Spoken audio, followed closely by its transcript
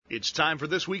It's time for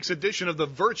this week's edition of the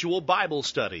Virtual Bible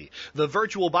Study. The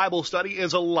Virtual Bible Study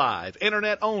is a live,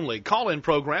 internet-only call-in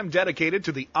program dedicated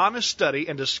to the honest study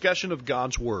and discussion of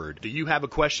God's Word. Do you have a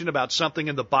question about something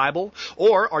in the Bible?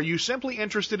 Or are you simply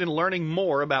interested in learning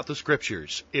more about the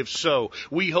Scriptures? If so,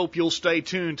 we hope you'll stay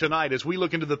tuned tonight as we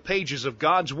look into the pages of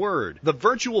God's Word. The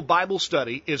Virtual Bible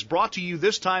Study is brought to you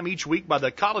this time each week by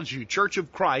the College View Church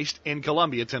of Christ in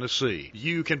Columbia, Tennessee.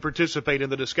 You can participate in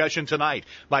the discussion tonight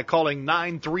by calling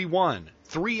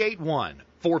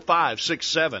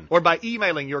 931-381-4567 or by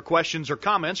emailing your questions or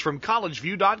comments from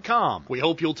collegeview.com. We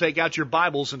hope you'll take out your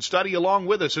Bibles and study along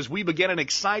with us as we begin an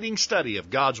exciting study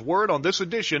of God's Word on this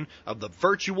edition of the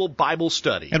Virtual Bible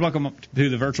Study. And welcome to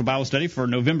the Virtual Bible Study for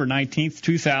November 19th,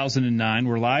 2009.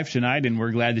 We're live tonight, and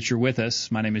we're glad that you're with us.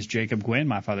 My name is Jacob Gwynn.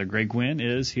 My father, Greg Gwynn,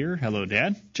 is here. Hello,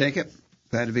 Dad. Jacob,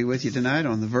 glad to be with you tonight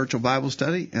on the Virtual Bible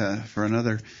Study for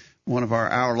another one of our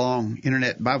hour-long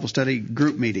Internet Bible Study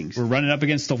group meetings. We're running up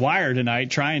against the wire tonight,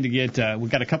 trying to get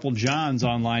we've got a couple Johns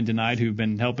online tonight who've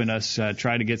been helping us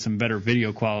try to get some better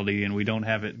video quality, and we don't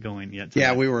have it going yet tonight.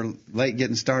 Yeah, we were late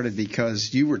getting started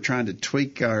because you were trying to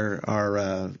tweak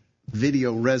our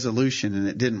video resolution, and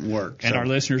it didn't work. And our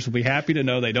listeners will be happy to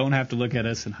know they don't have to look at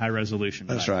us in high resolution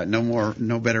tonight. That's right.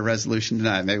 No better resolution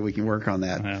tonight. Maybe we can work on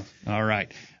that. Well, all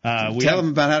right. Tell them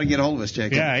about how to get a hold of us,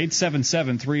 Jacob. Yeah,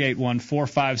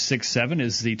 877-381-4567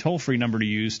 is the toll-free number to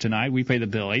use tonight. We pay the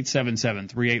bill,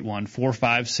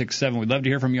 877-381-4567. We'd love to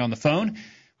hear from you on the phone.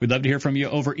 We'd love to hear from you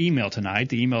over email tonight.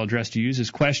 The email address to use is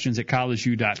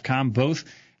questions@collegeview.com. Both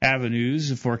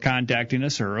avenues for contacting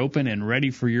us are open and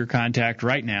ready for your contact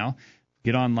right now.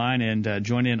 Get online and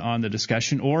join in on the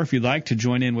discussion. Or if you'd like to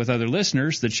join in with other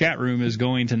listeners, the chat room is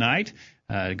going tonight.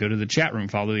 Go to the chat room,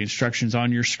 follow the instructions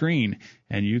on your screen,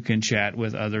 and you can chat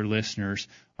with other listeners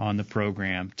on the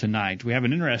program tonight. We have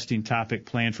an interesting topic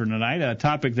planned for tonight, a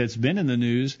topic that's been in the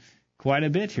news quite a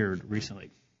bit here recently.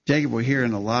 Jacob, we're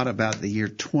hearing a lot about the year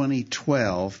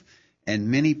 2012, and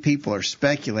many people are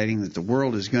speculating that the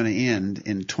world is going to end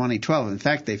in 2012. In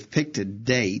fact, they've picked a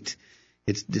date.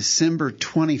 It's December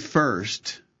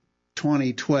 21st,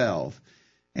 2012.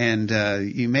 And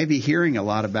you may be hearing a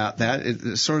lot about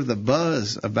that. Sort of the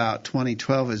buzz about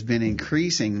 2012 has been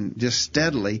increasing just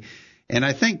steadily. And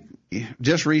I think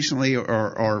just recently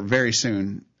or very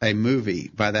soon, a movie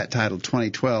by that title,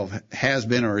 2012, has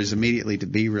been or is immediately to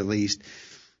be released.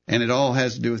 And it all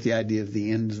has to do with the idea of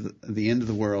the end of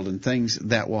the world and things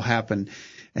that will happen.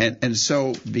 And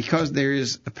so because there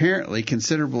is apparently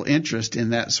considerable interest in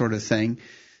that sort of thing,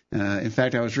 in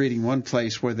fact, I was reading one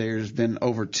place where there's been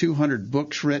over 200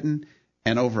 books written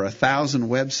and over 1,000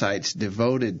 websites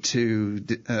devoted to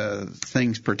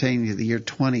things pertaining to the year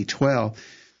 2012.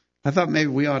 I thought maybe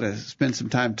we ought to spend some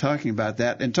time talking about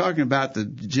that and talking about the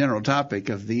general topic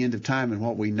of the end of time and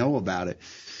what we know about it.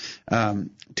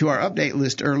 To our update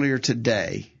list earlier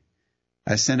today,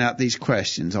 I sent out these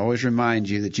questions. Always remind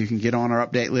you that you can get on our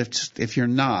update list if you're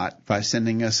not by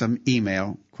sending us some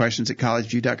email,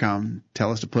 questions@collegeview.com.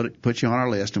 Tell us to put you on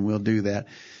our list, and we'll do that.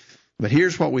 But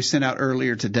here's what we sent out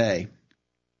earlier today.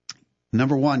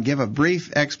 Number one, give a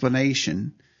brief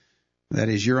explanation, that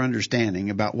is your understanding,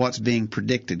 about what's being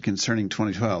predicted concerning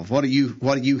 2012. What are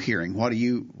you hearing? What do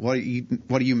you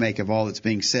make of all that's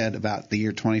being said about the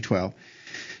year 2012?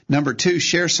 Number two,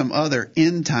 share some other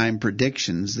end-time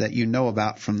predictions that you know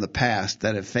about from the past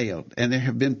that have failed. And there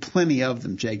have been plenty of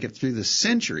them, Jacob, through the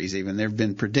centuries even. There have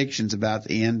been predictions about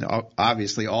the end.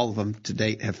 Obviously, all of them to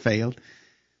date have failed.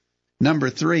 Number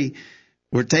three,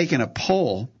 we're taking a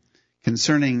poll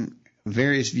concerning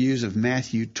various views of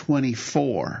Matthew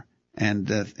 24 and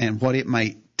what it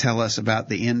might tell us about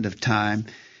the end of time.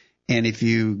 And if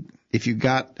you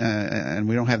got, and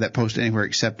we don't have that posted anywhere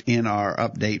except in our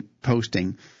update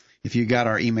posting, if you got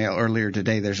our email earlier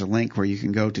today, there's a link where you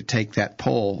can go to take that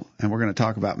poll, and we're going to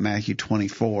talk about Matthew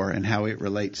 24 and how it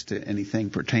relates to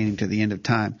anything pertaining to the end of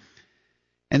time.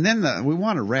 And then we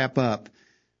want to wrap up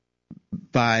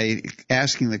by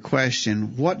asking the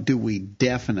question, what do we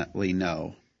definitely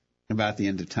know about the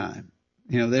end of time?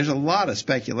 You know, there's a lot of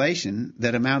speculation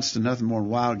that amounts to nothing more than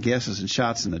wild guesses and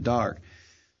shots in the dark.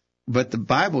 But the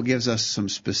Bible gives us some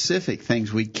specific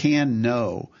things we can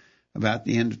know about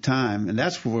the end of time, and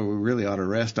that's where we really ought to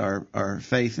rest our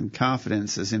faith and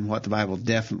confidence is in what the Bible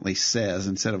definitely says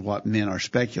instead of what men are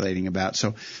speculating about.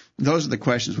 So those are the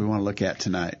questions we want to look at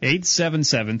tonight.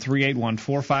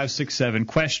 877-381-4567,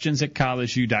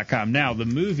 questions@collegeview.com. Now, the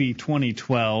movie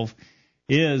 2012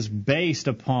 is based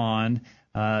upon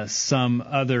some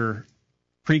other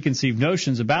preconceived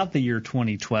notions about the year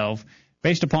 2012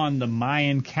 based upon the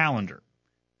Mayan calendar.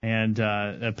 And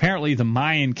apparently the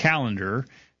Mayan calendar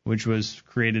which was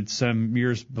created some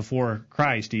years before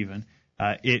Christ even,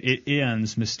 it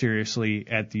ends mysteriously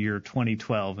at the year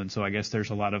 2012. And so I guess there's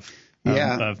a lot of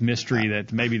mystery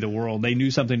that maybe the world, they knew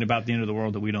something about the end of the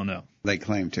world that we don't know. They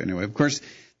claim to anyway. Of course,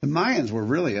 the Mayans were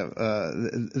really,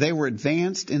 they were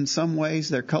advanced in some ways.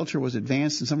 Their culture was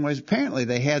advanced in some ways. Apparently,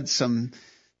 they had some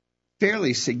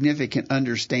fairly significant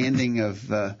understanding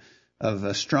of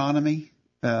astronomy,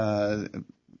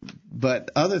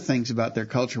 but other things about their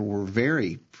culture were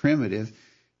very primitive.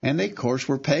 And they, of course,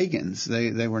 were pagans.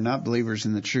 They were not believers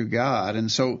in the true God.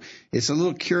 And so it's a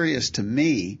little curious to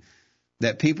me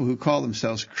that people who call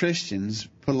themselves Christians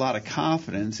put a lot of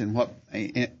confidence in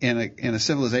in a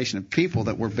civilization of people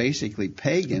that were basically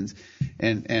pagans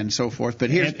and so forth. But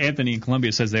here's Anthony in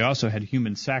Columbia says they also had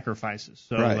human sacrifices.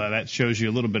 So right. That shows you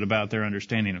a little bit about their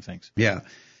understanding of things. Yeah.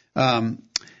 I've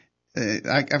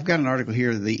got an article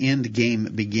here, The End Game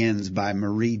Begins by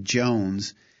Marie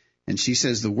Jones. And she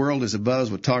says the world is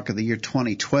abuzz with talk of the year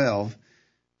 2012.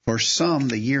 For some,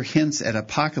 the year hints at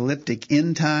apocalyptic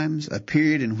end times, a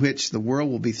period in which the world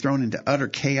will be thrown into utter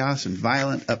chaos and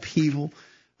violent upheaval,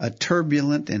 a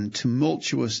turbulent and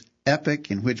tumultuous epoch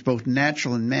in which both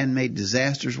natural and man-made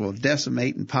disasters will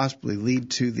decimate and possibly lead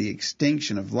to the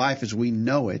extinction of life as we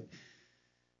know it.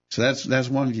 So that's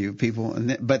one view of people.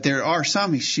 But there are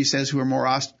some, she says, who are more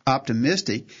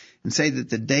optimistic and say that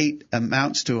the date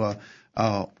amounts to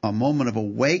a moment of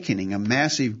awakening, a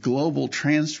massive global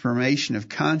transformation of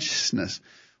consciousness,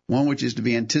 one which is to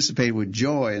be anticipated with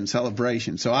joy and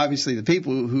celebration. So obviously the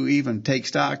people who even take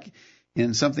stock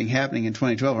in something happening in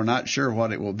 2012 are not sure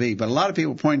what it will be. But a lot of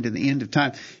people point to the end of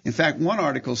time. In fact, one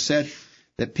article said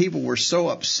that people were so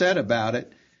upset about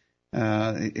it.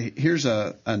 Here's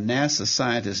a NASA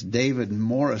scientist, David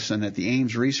Morrison, at the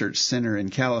Ames Research Center in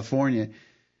California.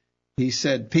 He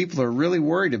said, people are really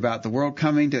worried about the world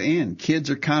coming to end. Kids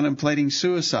are contemplating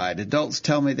suicide. Adults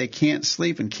tell me they can't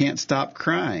sleep and can't stop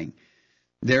crying.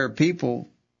 There are people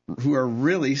who are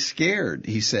really scared,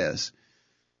 he says.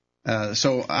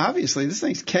 So obviously this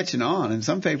thing's catching on, and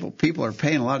some people are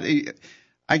paying a lot.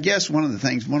 I guess one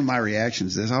of my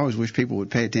reactions is I always wish people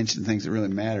would pay attention to things that really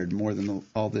mattered more than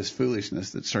all this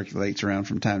foolishness that circulates around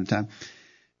from time to time.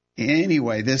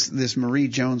 Anyway, this Marie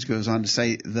Jones goes on to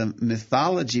say the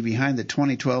mythology behind the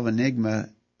 2012 enigma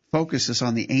focuses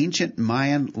on the ancient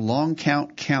Mayan long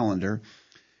count calendar,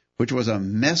 which was a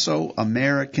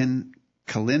Mesoamerican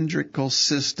calendrical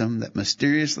system that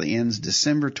mysteriously ends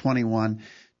December 21,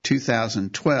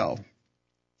 2012.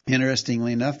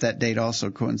 Interestingly enough, that date also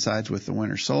coincides with the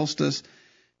winter solstice.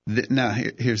 Now,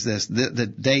 here's this. The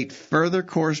date further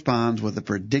corresponds with the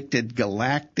predicted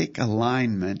galactic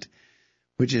alignment,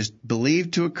 which is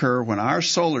believed to occur when our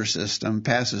solar system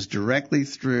passes directly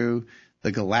through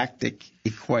the galactic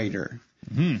equator.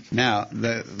 Mm-hmm. Now,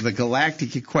 the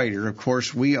galactic equator, of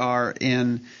course, we are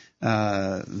in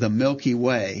the Milky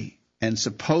Way, and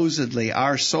supposedly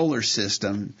our solar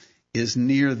system is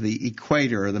near the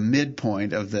equator or the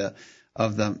midpoint of the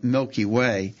Milky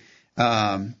Way.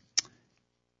 An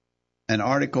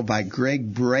article by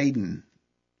Greg Braden,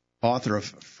 author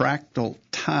of Fractal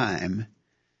Time,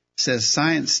 says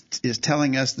science is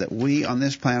telling us that we on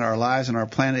this planet, our lives and our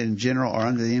planet in general, are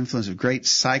under the influence of great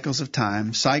cycles of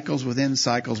time, cycles within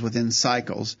cycles within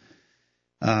cycles.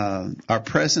 Our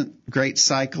present great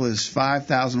cycle is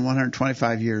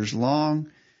 5,125 years long.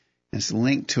 It's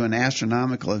linked to an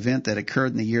astronomical event that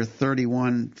occurred in the year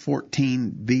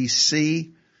 3114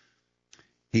 BC.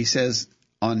 He says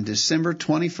on December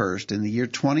 21st in the year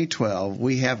 2012,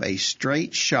 we have a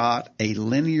straight shot, a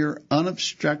linear,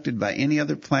 unobstructed by any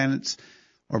other planets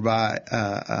or by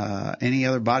any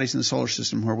other bodies in the solar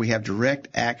system, where we have direct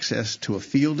access to a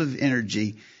field of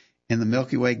energy in the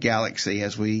Milky Way galaxy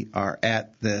as we are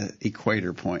at the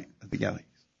equator point of the galaxy.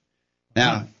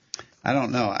 Now, I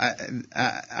don't know.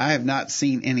 I have not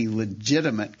seen any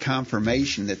legitimate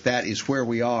confirmation that is where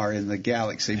we are in the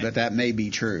galaxy, but that may be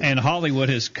true. And Hollywood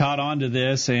has caught on to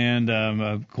this, and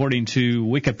according to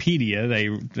Wikipedia,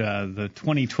 the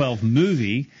 2012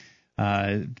 movie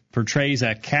portrays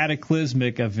a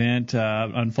cataclysmic event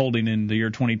unfolding in the year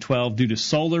 2012. Due to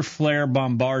solar flare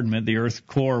bombardment, the Earth's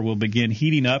core will begin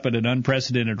heating up at an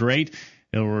unprecedented rate.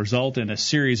 It will result in a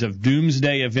series of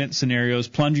doomsday event scenarios,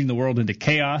 plunging the world into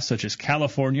chaos, such as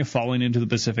California falling into the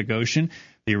Pacific Ocean,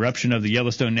 the eruption of the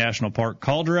Yellowstone National Park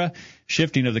caldera,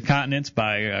 shifting of the continents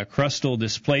by crustal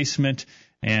displacement,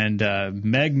 and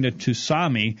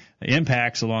magnetosumi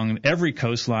impacts along every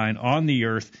coastline on the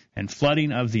Earth, and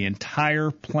flooding of the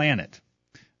entire planet.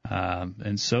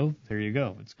 And so there you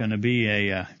go. It's going to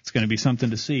be something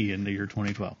to see in the year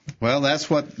 2012. Well, that's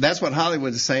what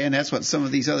Hollywood is saying. That's what some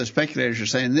of these other speculators are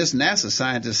saying. This NASA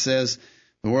scientist says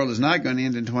the world is not going to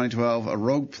end in 2012. A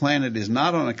rogue planet is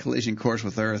not on a collision course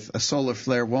with Earth. A solar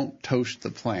flare won't toast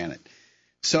the planet.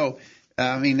 So,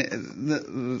 I mean,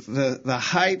 the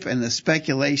hype and the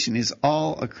speculation is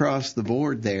all across the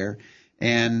board there.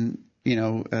 And,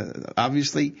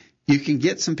 obviously you can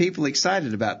get some people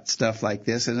excited about stuff like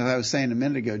this. And as I was saying a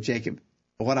minute ago, Jacob,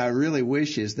 what I really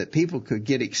wish is that people could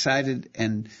get excited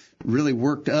and really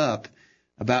worked up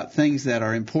about things that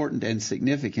are important and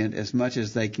significant as much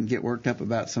as they can get worked up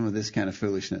about some of this kind of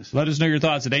foolishness. Let us know your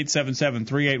thoughts at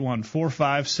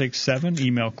 877-381-4567.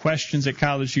 Email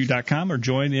questions@collegeview.com or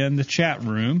join in the chat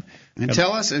room. And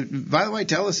tell us, by the way,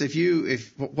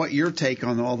 if what your take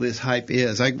on all this hype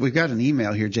is. We've got an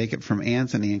email here, Jacob, from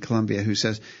Anthony in Columbia, who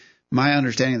says, my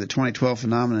understanding of the 2012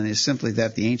 phenomenon is simply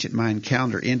that the ancient Mayan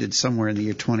calendar ended somewhere in the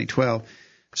year 2012.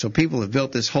 So people have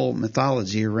built this whole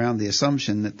mythology around the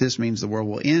assumption that this means the world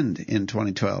will end in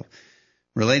 2012.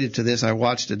 Related to this, I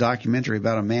watched a documentary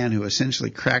about a man who essentially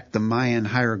cracked the Mayan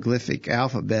hieroglyphic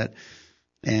alphabet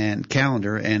and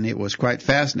calendar, and it was quite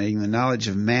fascinating. The knowledge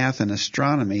of math and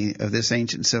astronomy of this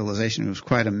ancient civilization was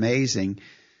quite amazing.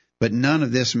 But none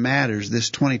of this matters.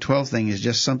 This 2012 thing is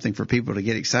just something for people to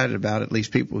get excited about, at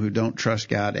least people who don't trust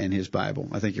God and His Bible.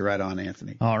 I think you're right on,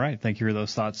 Anthony. All right. Thank you for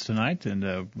those thoughts tonight,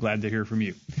 and glad to hear from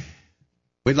you.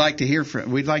 We'd like to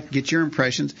get your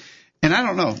impressions. And I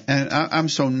don't know. And I'm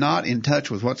so not in touch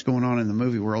with what's going on in the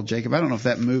movie world, Jacob. I don't know if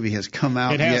that movie has come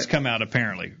out yet. It has come out,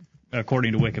 apparently,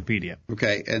 according to Wikipedia.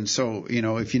 Okay. And so,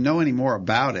 if you know any more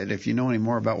about it, if you know any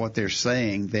more about what they're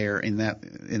saying there in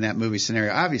that movie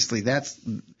scenario, obviously that's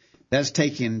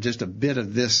taking just a bit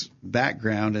of this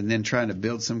background and then trying to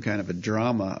build some kind of a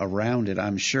drama around it,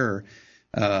 I'm sure.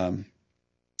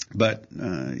 But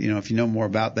if you know more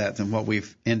about that than what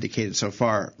we've indicated so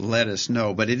far, let us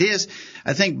know. But it is,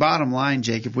 I think, bottom line,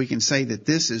 Jacob, we can say that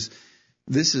this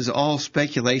is all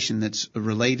speculation that's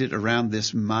related around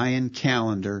this Mayan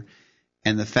calendar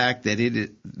and the fact that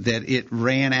it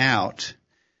ran out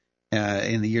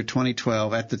in the year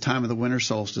 2012 at the time of the winter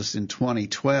solstice in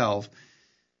 2012.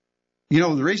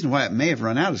 The reason why it may have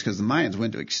run out is because the Mayans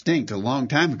went extinct a long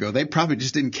time ago. They probably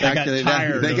just didn't calculate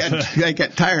that. They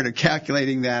got tired of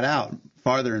calculating that out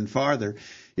farther and farther.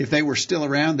 If they were still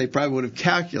around, they probably would have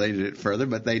calculated it further,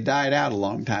 but they died out a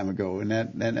long time ago, and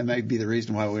that may be the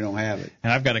reason why we don't have it.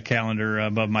 And I've got a calendar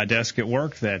above my desk at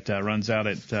work that runs out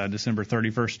at December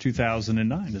 31st,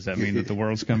 2009. Does that mean that the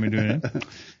world's coming to an end?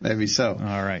 Maybe so.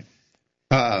 All right.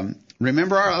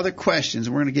 Remember our other questions,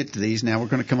 and we're going to get to these now. We're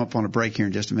going to come up on a break here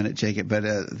in just a minute, Jacob. But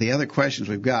the other questions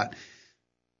we've got,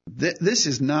 this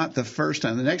is not the first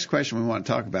time. The next question we want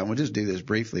to talk about, and we'll just do this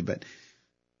briefly, but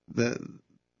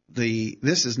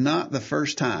this is not the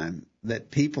first time that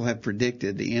people have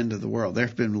predicted the end of the world. There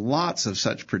have been lots of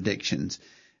such predictions,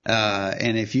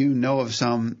 and if you know of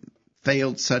some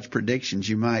failed such predictions,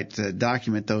 you might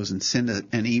document those and send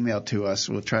an email to us.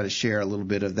 We'll try to share a little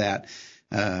bit of that.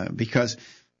 Because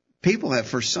people have,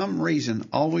 for some reason,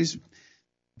 always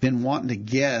been wanting to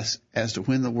guess as to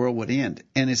when the world would end.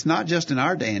 And it's not just in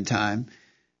our day and time.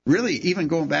 Really, even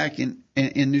going back in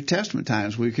New Testament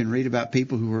times, we can read about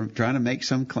people who were trying to make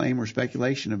some claim or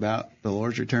speculation about the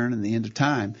Lord's return and the end of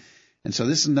time. And so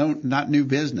this is not new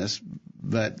business.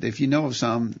 But if you know of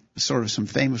some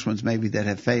famous ones maybe that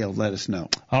have failed, let us know.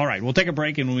 All right. We'll take a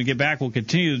break, and when we get back, we'll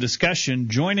continue the discussion.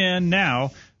 Join in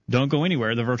now. Don't go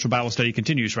anywhere. The virtual Bible study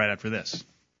continues right after this.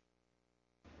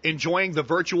 Enjoying the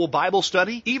virtual Bible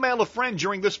study? Email a friend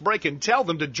during this break and tell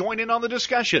them to join in on the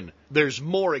discussion. There's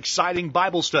more exciting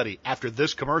Bible study after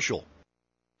this commercial.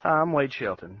 Hi, I'm Wade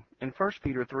Shelton. In 1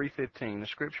 Peter 3:15, the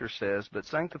Scripture says, "But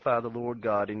sanctify the Lord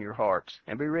God in your hearts,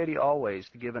 and be ready always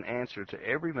to give an answer to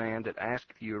every man that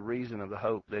asketh you a reason of the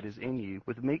hope that is in you,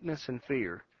 with meekness and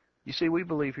fear." You see, we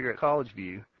believe here at College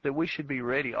View that we should be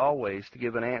ready always to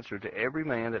give an answer to every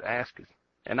man that asketh.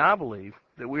 And I believe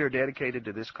that we are dedicated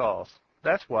to this cause.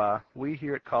 That's why we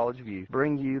here at College View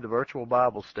bring you the virtual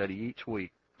Bible study each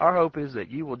week. Our hope is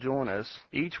that you will join us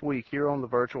each week here on the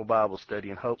virtual Bible study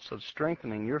in hopes of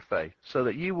strengthening your faith, so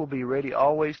that you will be ready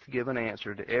always to give an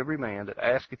answer to every man that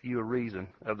asketh you a reason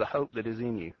of the hope that is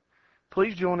in you.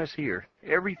 Please join us here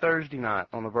every Thursday night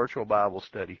on the virtual Bible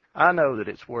study. I know that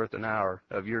it's worth an hour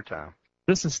of your time.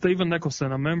 This is Stephen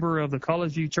Nicholson, a member of the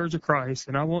College View Church of Christ,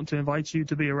 and I want to invite you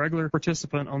to be a regular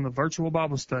participant on the virtual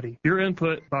Bible study. Your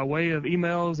input by way of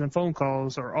emails and phone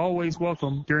calls are always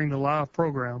welcome during the live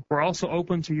program. We're also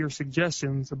open to your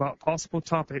suggestions about possible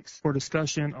topics for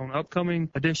discussion on upcoming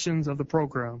editions of the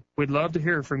program. We'd love to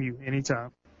hear from you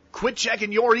anytime. Quit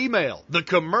checking your email. The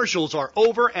commercials are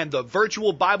over and the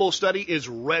virtual Bible study is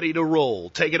ready to roll.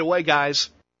 Take it away, guys.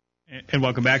 And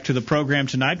welcome back to the program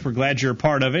tonight. We're glad you're a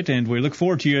part of it, and we look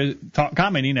forward to you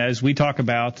commenting as we talk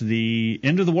about the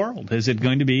end of the world. Is it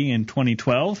going to be in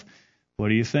 2012? What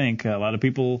do you think? A lot of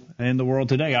people in the world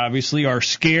today obviously are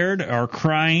scared, are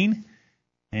crying,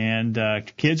 and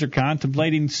kids are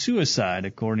contemplating suicide,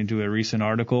 according to a recent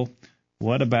article.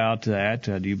 What about that?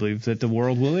 Do you believe that the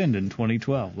world will end in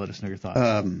 2012? Let us know your thoughts.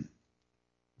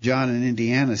 John in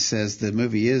Indiana says the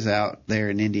movie is out there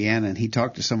in Indiana, and he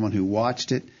talked to someone who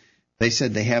watched it. They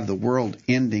said they have the world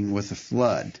ending with a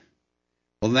flood.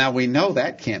 Well, now we know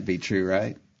that can't be true,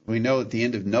 right? We know at the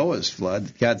end of Noah's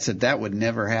flood, God said that would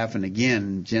never happen again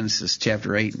in Genesis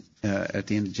chapter 8, at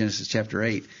the end of Genesis chapter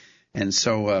 8. And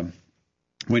so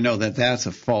we know that that's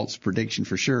a false prediction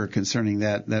for sure concerning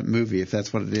that movie, if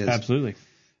that's what it is. Absolutely.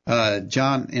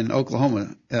 John in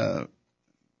Oklahoma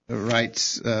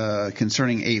writes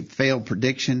concerning a failed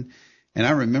prediction, and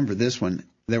I remember this one.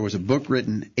 There was a book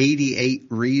written, 88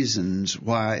 Reasons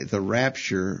Why the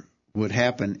Rapture Would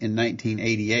Happen in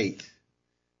 1988.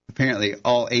 Apparently,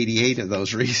 all 88 of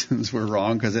those reasons were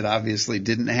wrong because it obviously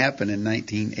didn't happen in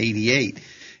 1988.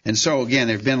 And so, again,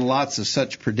 there have been lots of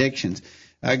such predictions.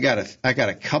 I got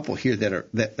a couple here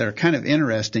that are kind of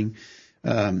interesting.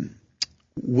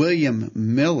 William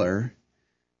Miller,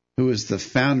 who is the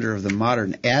founder of the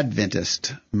modern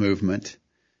Adventist movement,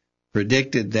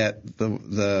 predicted that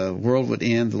the world would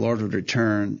end, the Lord would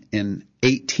return in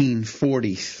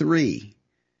 1843.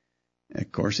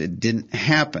 Of course, it didn't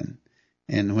happen.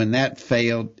 And when that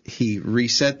failed, he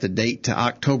reset the date to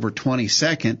October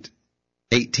 22nd,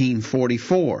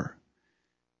 1844.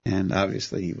 And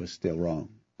obviously he was still wrong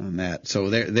on that. So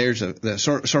there's a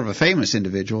sort of a famous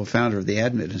individual, founder of the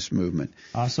Adventist movement.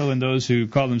 Also, and those who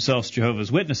call themselves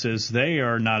Jehovah's Witnesses, they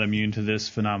are not immune to this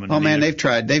phenomenon. Oh man, they've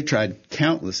tried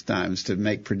countless times to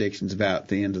make predictions about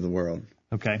the end of the world.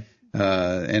 Okay.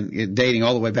 And dating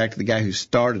all the way back to the guy who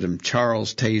started them,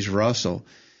 Charles Taze Russell.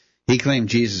 He claimed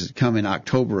Jesus had come in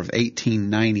October of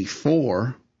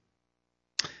 1894,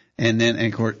 and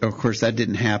of course that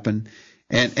didn't happen.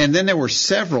 And then there were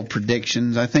several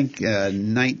predictions. I think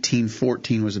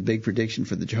 1914 was a big prediction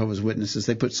for the Jehovah's Witnesses.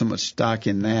 They put so much stock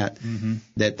in that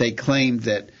that they claimed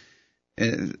that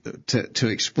to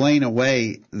explain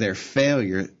away their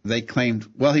failure, they claimed,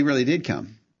 well, he really did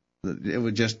come. It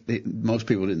would most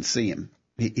people didn't see him.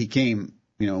 He came.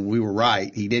 We were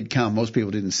right. He did come. Most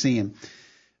people didn't see him.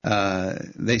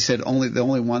 They said the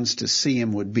only ones to see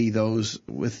him would be those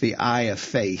with the eye of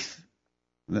faith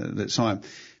that saw him.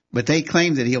 But they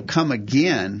claim that he'll come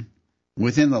again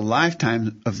within the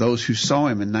lifetime of those who saw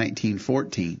him in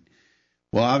 1914.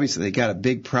 Well, obviously they got a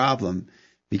big problem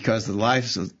because the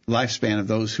lifespan of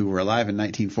those who were alive in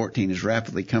 1914 is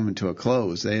rapidly coming to a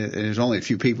close. There's only a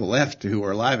few people left who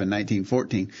were alive in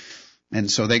 1914.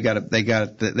 And so they've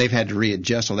had to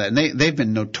readjust all that. And they've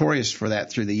been notorious for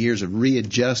that through the years of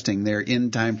readjusting their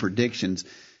end time predictions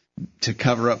to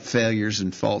cover up failures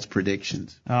and false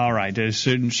predictions. All right.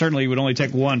 Certainly it would only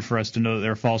take one for us to know that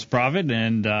they're a false prophet,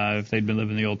 and if they'd been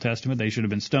living in the Old Testament, they should have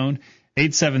been stoned.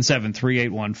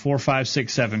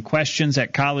 877-381-4567, questions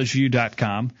at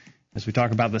collegeview.com. As we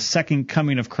talk about the second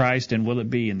coming of Christ, and will it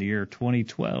be in the year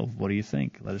 2012? What do you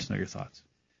think? Let us know your thoughts.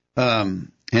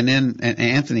 And then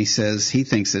Anthony says he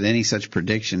thinks that any such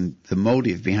prediction, the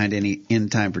motive behind any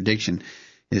end-time prediction,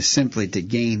 is simply to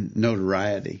gain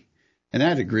notoriety. And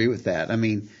I'd agree with that. I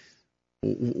mean,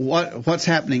 what's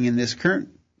happening in this current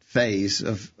phase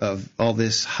of all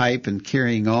this hype and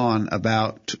carrying on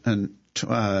about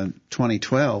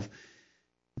 2012?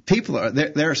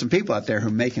 There are some people out there who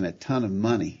are making a ton of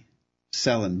money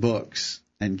selling books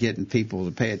and getting people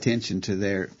to pay attention to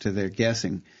their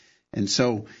guessing, and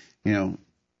so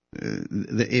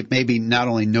it may be not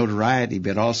only notoriety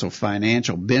but also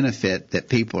financial benefit that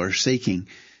people are seeking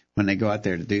when they go out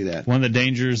there to do that. One of the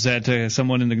dangers that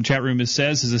someone in the chat room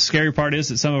says is the scary part is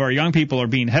that some of our young people are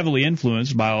being heavily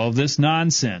influenced by all of this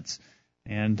nonsense.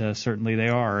 And certainly they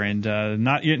are. And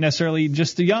not necessarily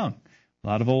just the young. A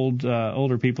lot of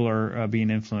older people are being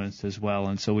influenced as well.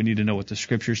 And so we need to know what the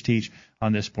Scriptures teach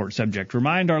on this important subject.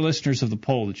 Remind our listeners of the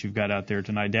poll that you've got out there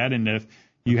tonight, Dad. And if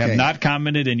you have not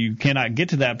commented and you cannot get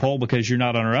to that poll because you're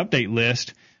not on our update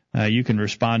list, you can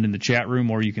respond in the chat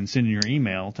room or you can send in your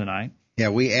email tonight. Yeah,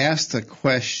 we asked the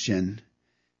question,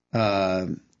 what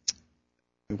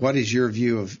is your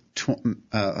view of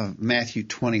Matthew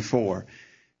 24?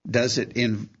 Does it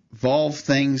involve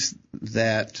things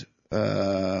that,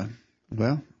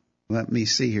 well, let me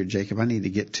see here, Jacob. I need to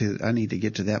get to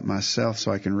that myself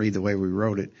so I can read the way we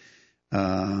wrote it.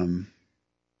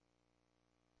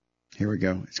 Here we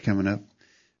go. It's coming up.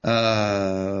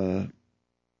 Well,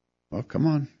 come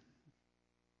on.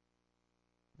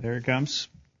 There it comes.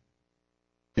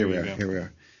 Here we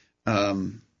are.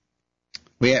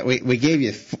 We gave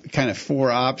you kind of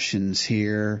four options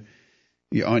here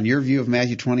on your view of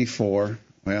Matthew 24.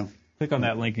 Well, click on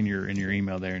that link in your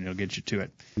email there, and it'll get you to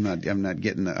it. I'm not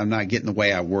getting the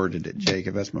way I worded it,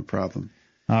 Jacob. That's my problem.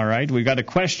 All right, we've got a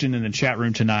question in the chat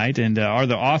room tonight, and are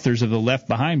the authors of the Left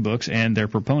Behind books and their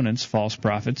proponents false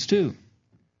prophets too?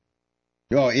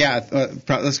 Oh yeah,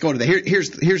 let's go to that.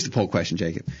 Here's the poll question,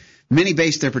 Jacob. Many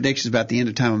base their predictions about the end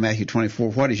of time on Matthew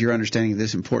 24. What is your understanding of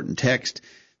this important text?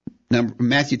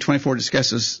 Matthew 24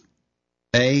 discusses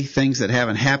A, things that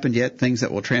haven't happened yet, things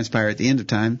that will transpire at the end of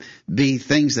time. B,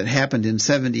 things that happened in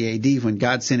 70 A.D. when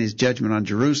God sent his judgment on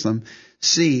Jerusalem.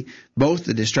 C, both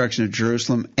the destruction of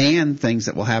Jerusalem and things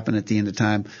that will happen at the end of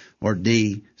time. Or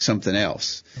D, something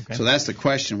else. Okay. So that's the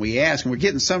question we ask, and we're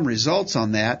getting some results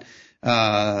on that.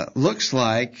 Looks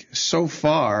like so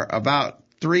far about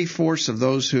 3/4 of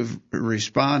those who've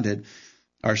responded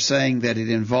are saying that it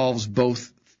involves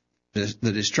both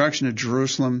the destruction of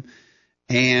Jerusalem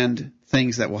and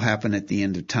things that will happen at the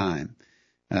end of time.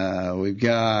 We've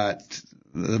got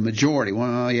the majority.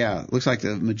 Well, yeah, it looks like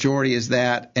the majority is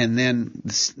that, and then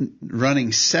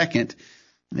running second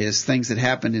is things that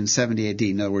happened in 70 AD.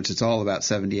 In other words, it's all about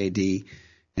 70 AD.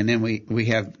 And then we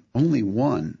have only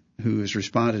one who has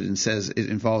responded and says it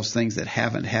involves things that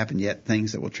haven't happened yet,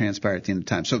 things that will transpire at the end of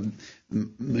time. So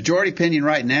majority opinion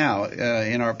right now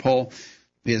in our poll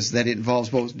is that it involves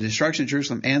both the destruction of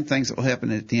Jerusalem and things that will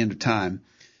happen at the end of time.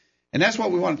 And that's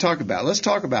what we want to talk about. Let's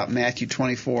talk about Matthew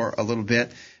 24 a little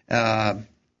bit. Do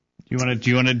you want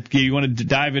to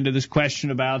dive into this question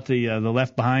about the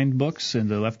Left Behind books and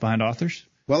the Left Behind authors?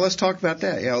 Well, let's talk about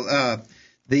that.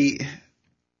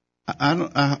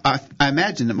 I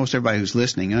imagine that most everybody who's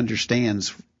listening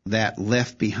understands that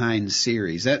Left Behind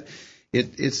series. That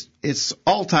it's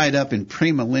all tied up in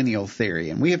premillennial theory,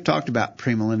 and we have talked about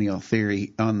premillennial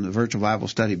theory on the Virtual Bible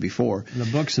Study before. The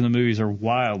books and the movies are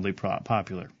wildly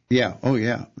popular. Yeah, oh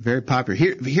yeah, very popular.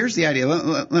 Here's the idea.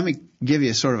 Let me give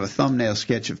you sort of a thumbnail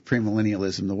sketch of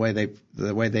premillennialism,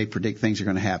 the way they predict things are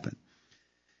going to happen.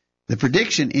 The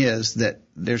prediction is that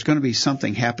there's going to be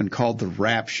something happen called the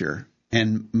rapture.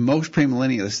 And most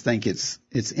premillennialists think it's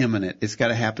imminent. It's got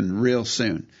to happen real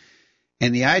soon.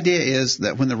 And the idea is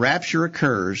that when the rapture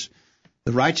occurs,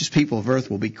 the righteous people of earth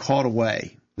will be caught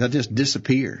away. They'll just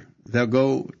disappear. They'll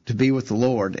go to be with the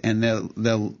Lord, and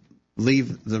they'll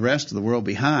leave the rest of the world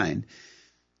behind.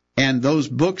 And those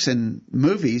books and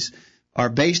movies are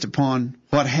based upon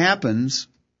what happens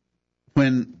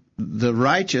when the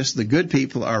righteous, the good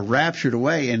people, are raptured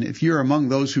away. And if you're among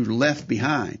those who are left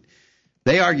behind,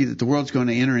 they argue that the world's going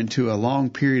to enter into a long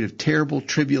period of terrible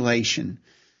tribulation.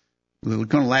 It's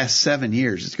going to last 7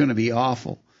 years. It's going to be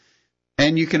awful.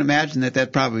 And you can imagine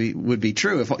that probably would be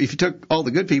true. If you took all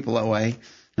the good people away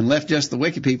and left just the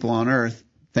wicked people on earth,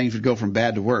 things would go from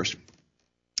bad to worse.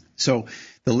 So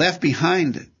the Left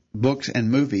Behind books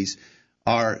and movies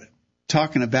are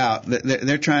talking about,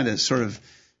 they're trying to sort of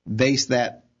base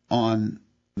that on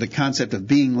the concept of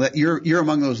being you're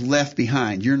among those left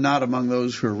behind. You're not among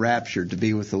those who are raptured to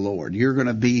be with the Lord. You're going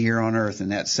to be here on earth in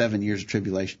that 7 years of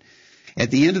tribulation.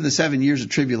 At the end of the 7 years of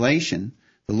tribulation,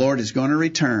 the Lord is going to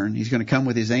return. He's going to come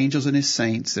with his angels and his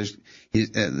saints.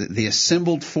 The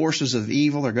assembled forces of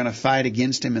evil are going to fight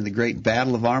against him in the great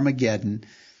battle of Armageddon.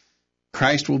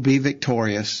 Christ will be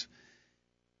victorious,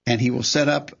 and he will set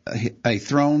up a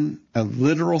throne, a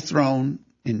literal throne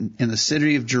in the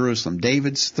city of Jerusalem,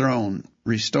 David's throne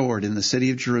restored in the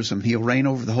city of Jerusalem. He'll reign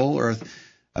over the whole earth,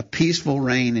 a peaceful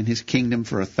reign in his kingdom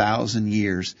for 1,000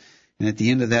 years. And at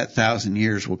the end of that 1,000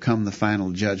 years will come the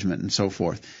final judgment and so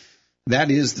forth.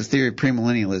 That is the theory of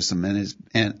premillennialism,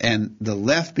 and the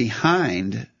Left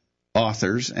Behind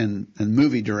authors and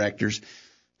movie directors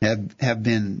have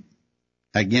been,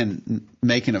 again,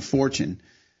 making a fortune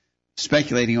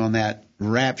speculating on that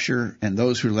rapture and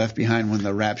those who are left behind when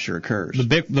the rapture occurs.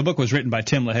 The book was written by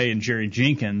Tim LaHaye and Jerry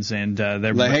Jenkins, and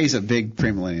LaHaye's a big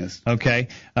premillennialist. Okay,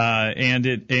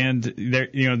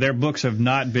 and their books have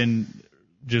not been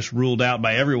just ruled out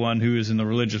by everyone who is in the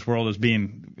religious world as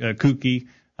being kooky.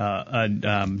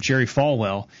 Jerry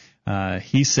Falwell,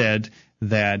 he said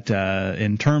that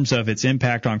in terms of its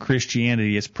impact on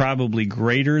Christianity, it's probably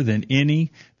greater than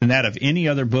that of any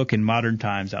other book in modern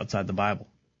times outside the Bible.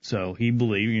 So he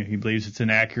believes it's an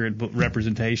accurate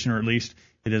representation, or at least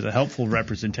it is a helpful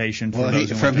representation. For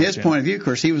those from his point of view, of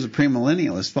course, he was a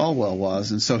premillennialist. Falwell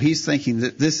was, and so he's thinking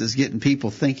that this is getting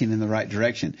people thinking in the right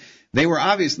direction. They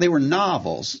were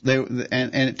novels.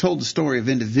 And it told the story of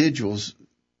individuals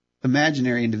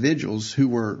imaginary individuals who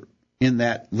were in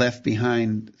that left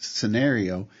behind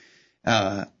scenario,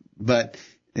 but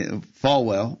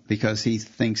Falwell, because he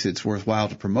thinks it's worthwhile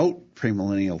to promote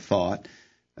premillennial thought,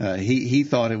 he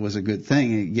thought it was a good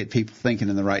thing and get people thinking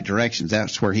in the right directions.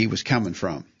 That's where he was coming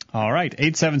from. All right,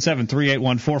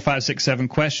 877-381-4567,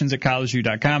 questions at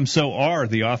collegeview.com. So are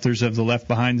the authors of the Left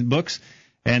Behind books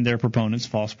and their proponents,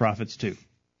 false prophets, too.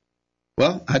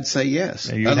 Well, I'd say yes.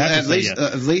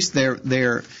 At least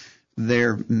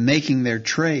they're making their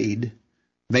trade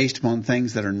based upon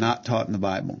things that are not taught in the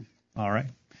Bible. All right.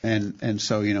 And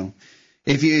so,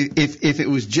 if it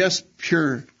was just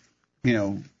pure,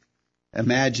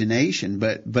 imagination,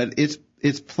 but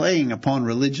it's playing upon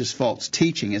religious false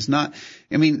teaching. It's not.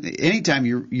 I mean, anytime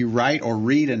you write or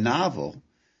read a novel,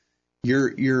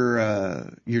 you're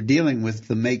dealing with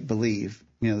the make believe,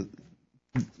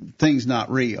 things not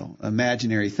real,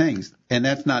 imaginary things, and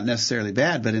that's not necessarily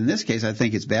bad. But in this case, I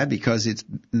think it's bad because it's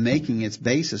making its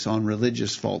basis on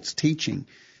religious false teaching.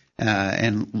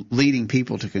 And leading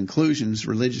people to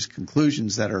religious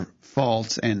conclusions that are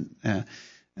false, and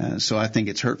so I think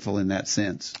it's hurtful in that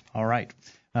sense. All right.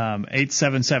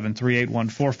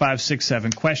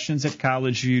 877-381-4567, questions at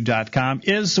collegeview.com.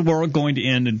 Is the world going to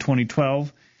end in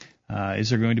 2012? Is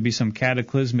there going to be some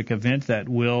cataclysmic event that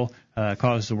will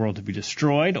cause the world to be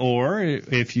destroyed? Or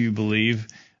if you believe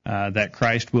that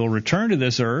Christ will return to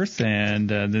this earth and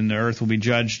then the earth will be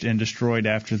judged and destroyed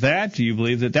after that, do you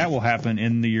believe that will happen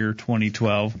in the year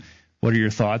 2012? What are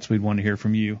your thoughts? We'd want to hear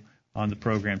from you on the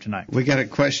program tonight. We got a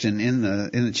question in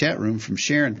the chat room from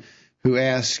Sharon, who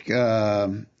asked,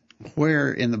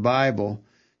 where in the Bible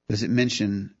does it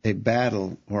mention a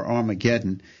battle or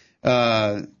Armageddon?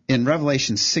 In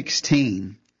Revelation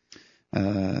 16,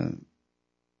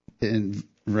 in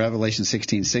Revelation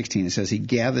 16:16, it says, he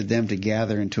gathered them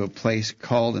together into a place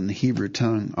called in the Hebrew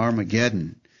tongue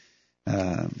Armageddon.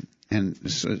 And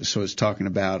so it's talking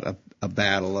about a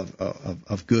battle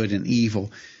of good and evil.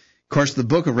 Of course, the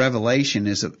book of Revelation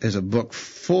is a book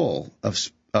full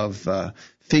of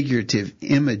figurative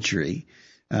imagery.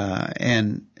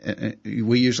 And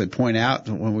we usually point out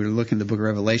when we look in the book of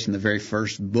Revelation, the very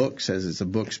first book says it's a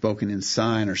book spoken in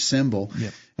sign or symbol.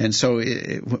 Yep. And so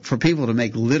for people to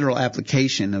make literal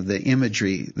application of the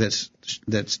imagery that's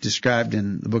described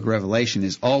in the book of Revelation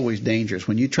is always dangerous.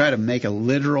 When you try to make a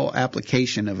literal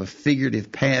application of a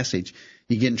figurative passage,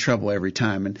 you get in trouble every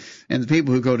time. And the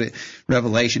people who go to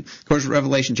Revelation, of course,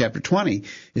 Revelation chapter 20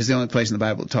 is the only place in the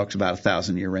Bible that talks about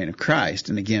 1,000-year reign of Christ.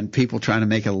 And again, people trying to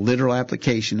make a literal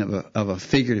application of a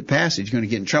figurative passage are going to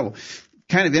get in trouble.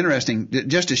 Kind of interesting,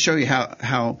 just to show you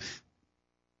how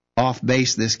off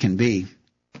base this can be.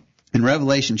 In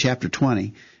Revelation chapter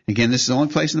 20, again, this is the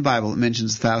only place in the Bible that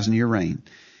mentions the 1,000-year reign.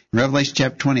 In Revelation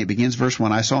chapter 20, it begins verse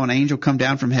 1, I saw an angel come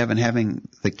down from heaven having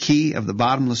the key of the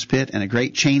bottomless pit and a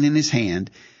great chain in his hand,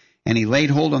 and he laid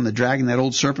hold on the dragon, that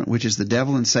old serpent, which is the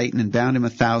devil and Satan, and bound him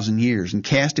 1,000 years, and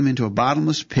cast him into a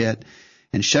bottomless pit,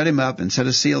 and shut him up, and set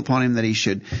a seal upon him that he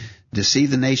should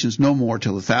deceive the nations no more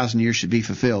till the 1,000 years should be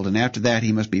fulfilled, and after that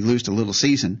he must be loosed a little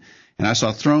season. And I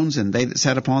saw thrones, and they that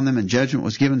sat upon them, and judgment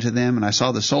was given to them, and I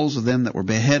saw the souls of them that were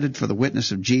beheaded for the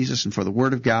witness of Jesus and for the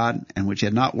word of God, and which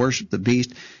had not worshipped the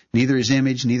beast, neither his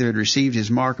image, neither had received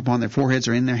his mark upon their foreheads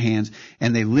or in their hands,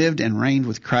 and they lived and reigned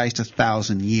with Christ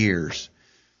 1,000 years.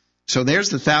 So there's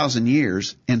the 1,000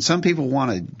 years, and some people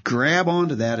want to grab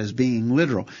onto that as being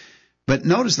literal. But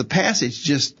notice the passage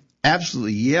just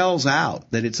absolutely yells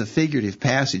out that it's a figurative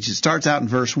passage. It starts out in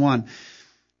verse 1,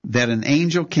 that an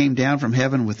angel came down from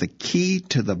heaven with the key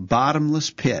to the bottomless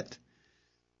pit.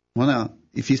 Well, now,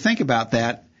 if you think about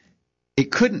that,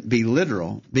 it couldn't be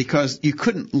literal, because you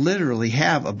couldn't literally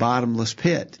have a bottomless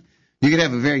pit. You could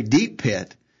have a very deep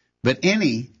pit, but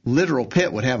any literal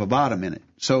pit would have a bottom in it.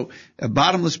 So a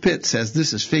bottomless pit says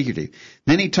this is figurative.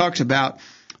 Then he talks about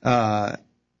a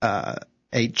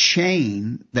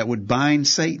chain that would bind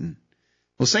Satan.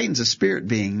 Well, Satan's a spirit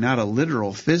being, not a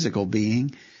literal physical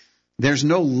being. There's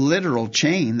no literal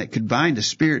chain that could bind a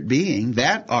spirit being.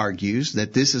 That argues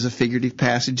that this is a figurative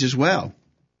passage as well.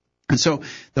 And so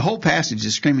the whole passage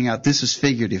is screaming out, this is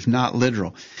figurative, not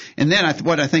literal. And then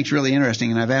what I think is really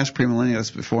interesting, and I've asked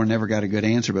premillennialists before and never got a good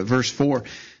answer, but verse 4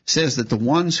 says that the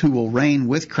ones who will reign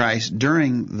with Christ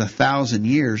during the 1,000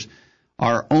 years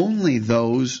are only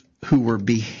those who were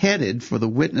beheaded for the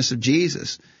witness of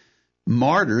Jesus.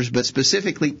 Martyrs, but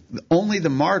specifically only the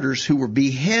martyrs who were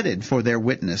beheaded for their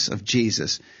witness of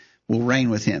Jesus will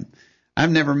reign with him. I've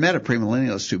never met a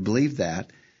premillennialist who believed that.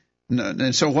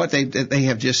 And so what they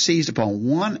have just seized upon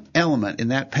one element in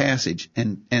that passage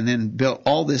and then built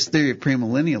all this theory of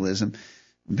premillennialism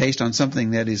based on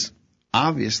something that is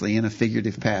obviously in a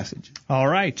figurative passage. All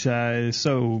right.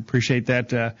 So appreciate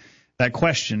that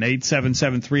question.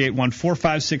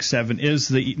 877-381-4567 is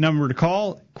the number to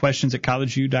call.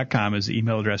 Questions@collegeview.com is the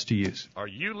email address to use. Are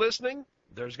you listening?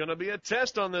 There's going to be a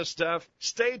test on this stuff.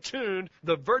 Stay tuned.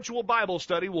 The virtual Bible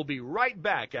study will be right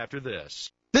back after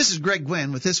this. This is Greg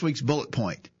Gwynn with this week's Bullet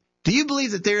Point. Do you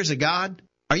believe that there is a God?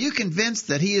 Are you convinced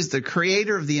that He is the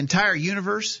creator of the entire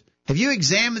universe? Have you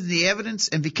examined the evidence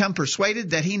and become persuaded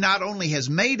that He not only has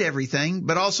made everything,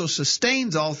 but also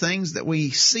sustains all things that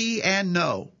we see and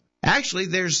know? Actually,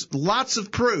 there's lots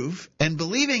of proof, and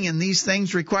believing in these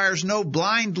things requires no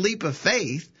blind leap of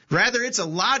faith. Rather, it's a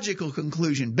logical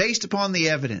conclusion based upon the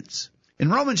evidence. In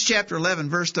Romans chapter 11,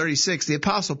 verse 36, the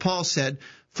Apostle Paul said,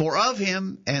 "For of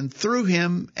Him, and through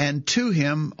Him, and to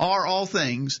Him are all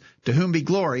things, to whom be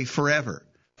glory forever."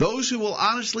 Those who will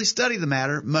honestly study the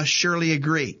matter must surely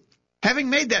agree. Having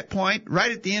made that point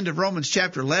right at the end of Romans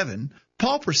chapter 11,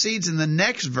 Paul proceeds in the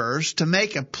next verse to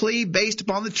make a plea based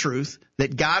upon the truth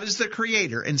that God is the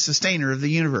creator and sustainer of the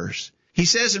universe. He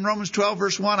says in Romans 12,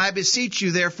 verse 1, "I beseech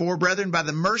you, therefore, brethren, by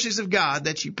the mercies of God,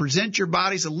 that you present your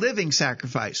bodies a living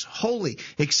sacrifice, holy,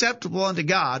 acceptable unto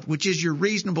God, which is your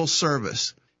reasonable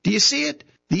service." Do you see it?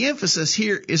 The emphasis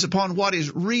here is upon what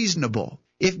is reasonable.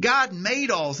 If God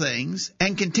made all things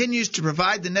and continues to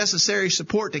provide the necessary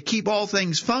support to keep all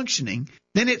things functioning,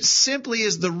 then it simply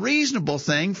is the reasonable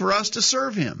thing for us to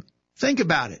serve Him. Think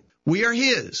about it. We are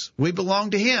His. We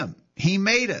belong to Him. He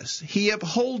made us. He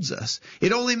upholds us.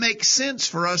 It only makes sense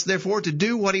for us, therefore, to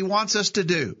do what He wants us to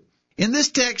do. In this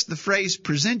text, the phrase,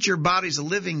 "present your bodies a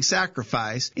living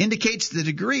sacrifice," indicates the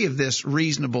degree of this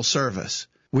reasonable service.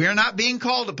 We are not being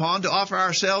called upon to offer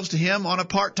ourselves to Him on a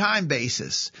part-time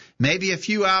basis, maybe a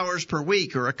few hours per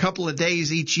week or a couple of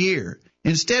days each year.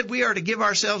 Instead, we are to give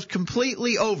ourselves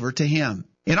completely over to Him.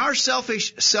 In our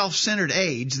selfish, self-centered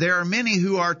age, there are many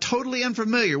who are totally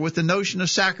unfamiliar with the notion of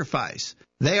sacrifice.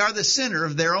 They are the center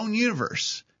of their own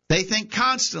universe. They think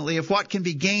constantly of what can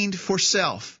be gained for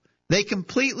self. They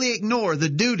completely ignore the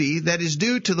duty that is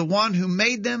due to the one who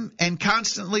made them and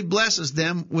constantly blesses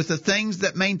them with the things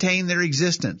that maintain their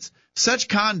existence. Such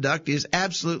conduct is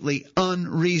absolutely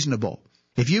unreasonable.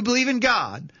 If you believe in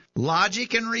God,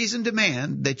 logic and reason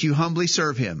demand that you humbly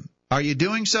serve Him. Are you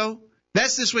doing so?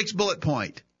 That's this week's bullet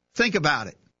point. Think about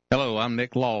it. Hello, I'm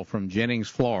Nick Law from Jennings,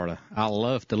 Florida. I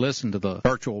love to listen to the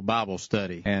virtual Bible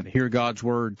study and hear God's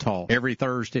Word taught every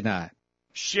Thursday night.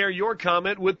 Share your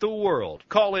comment with the world.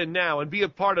 Call in now and be a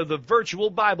part of the virtual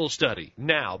Bible study.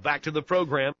 Now, back to the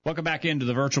program. Welcome back into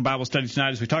the virtual Bible study tonight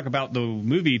as we talk about the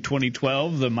movie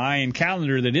 2012, the Mayan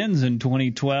calendar that ends in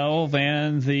 2012,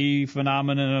 and the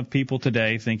phenomenon of people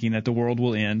today thinking that the world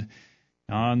will end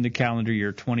on the calendar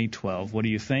year 2012. What do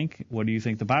you think? What do you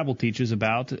think the Bible teaches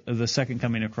about the second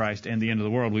coming of Christ and the end of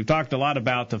the world? We've talked a lot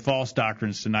about the false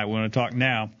doctrines tonight. We want to talk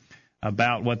now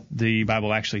about what the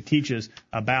Bible actually teaches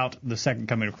about the second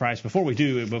coming of Christ. Before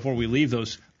we leave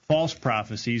those false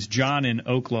prophecies, John in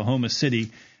Oklahoma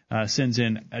City sends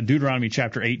in Deuteronomy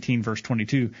chapter 18, verse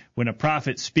 22. "When a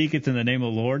prophet speaketh in the name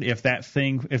of the Lord, if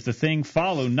the thing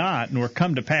follow not, nor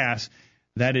come to pass,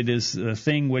 that is the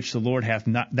thing which the Lord hath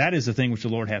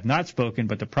not spoken,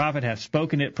 but the prophet hath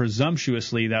spoken it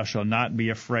presumptuously, thou shalt not be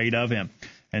afraid of him."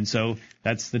 And so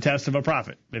that's the test of a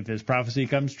prophet. If his prophecy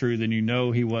comes true, then you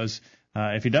know he was.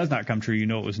 If it does not come true, you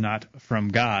know it was not from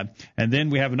God. And then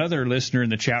we have another listener in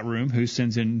the chat room who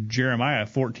sends in Jeremiah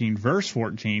 14, verse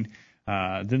 14.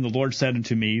 "Then the Lord said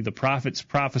unto me, the prophets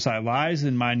prophesy lies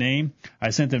in my name. I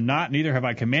sent them not, neither have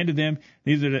I commanded them,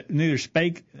 neither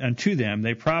spake unto them.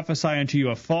 They prophesy unto you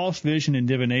a false vision and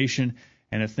divination,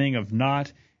 and a thing of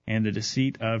naught, and the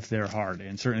deceit of their heart."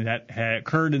 And certainly that had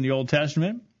occurred in the Old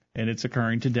Testament, and it's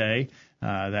occurring today.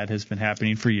 That has been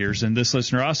happening for years. And this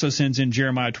listener also sends in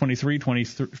Jeremiah 23,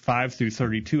 25 through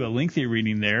 32, a lengthy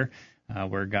reading there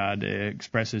where God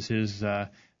expresses His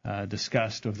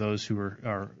disgust of those who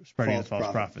are spreading the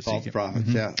false prophecy. False prophets,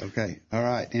 yeah. Okay. All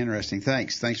right. Interesting.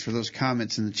 Thanks for those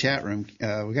comments in the chat room.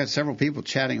 We've got several people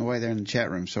chatting away there in the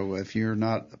chat room, so if you're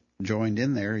not joined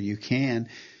in there, you can.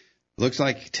 Looks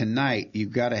like tonight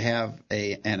you've got to have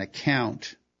an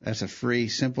account. That's a free,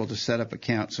 simple to set up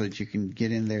account so that you can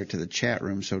get in there to the chat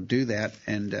room. So do that,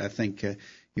 and I think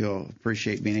you'll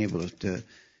appreciate being able to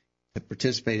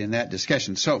participate in that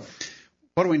discussion. So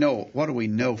what do we know? What do we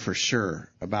know for sure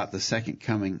about the second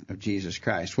coming of Jesus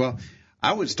Christ? Well,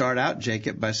 I would start out,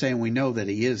 Jacob, by saying we know that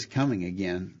He is coming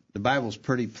again. The Bible's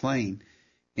pretty plain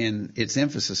in its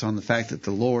emphasis on the fact that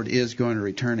the Lord is going to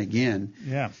return again.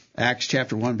 Yeah. Acts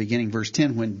chapter 1, beginning verse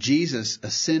 10, when Jesus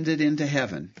ascended into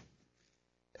heaven,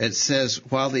 it says,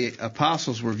 while the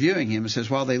apostles were viewing him, it says,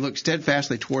 while they looked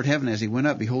steadfastly toward heaven as he went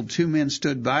up, behold, 2 men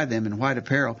stood by them in white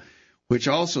apparel, which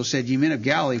also said, Ye men of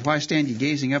Galilee, why stand ye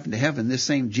gazing up into heaven? This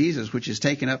same Jesus, which is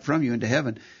taken up from you into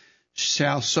heaven,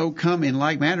 shall so come in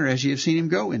like manner as ye have seen him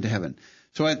go into heaven.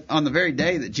 So on the very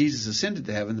day that Jesus ascended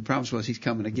to heaven, the promise was he's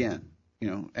coming again.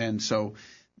 And so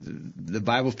the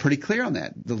Bible's pretty clear on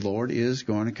that. The Lord is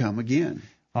going to come again.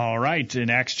 All right, in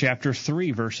Acts chapter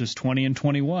 3, verses 20 and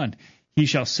 21, he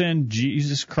shall send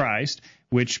Jesus Christ,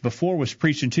 which before was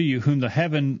preached unto you, whom the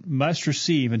heaven must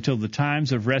receive until the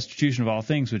times of restitution of all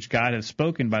things, which God hath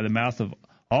spoken by the mouth of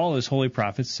all his holy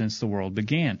prophets since the world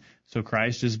began. So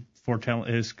Christ his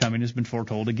coming has been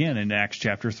foretold again in Acts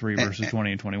chapter 3, verses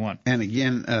 20 and 21. And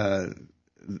again,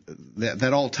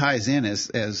 that all ties in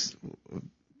as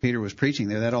Peter was preaching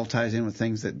there. That all ties in with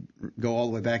things that go all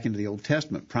the way back into the Old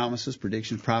Testament, promises,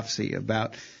 predictions, prophecy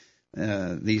about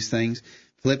these things.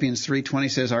 Philippians 3:20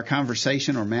 says, Our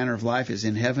conversation or manner of life is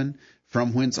in heaven,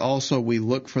 from whence also we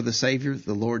look for the Savior,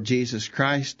 the Lord Jesus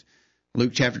Christ.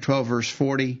 Luke chapter 12, verse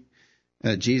 40,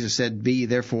 Jesus said, Be ye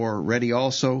therefore ready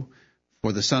also,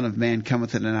 for the Son of Man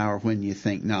cometh at an hour when you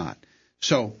think not.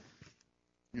 So,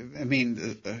 I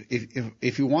mean,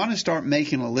 if you want to start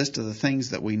making a list of the things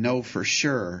that we know for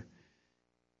sure,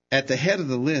 at the head of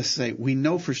the list, say, we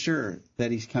know for sure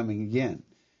that he's coming again.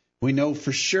 We know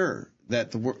for sure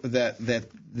that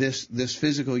this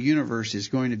physical universe is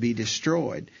going to be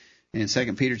destroyed. In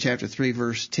 2 Peter chapter 3,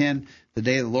 verse 10, the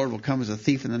day of the Lord will come as a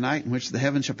thief in the night, in which the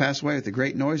heavens shall pass away with a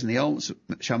great noise, and the elements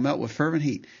shall melt with fervent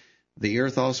heat. The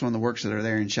earth also and the works that are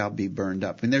therein shall be burned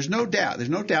up. And there's no doubt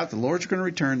the Lord's going to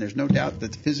return. There's no doubt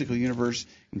that the physical universe,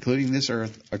 including this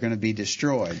earth, are going to be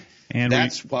destroyed. And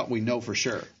that's what we know for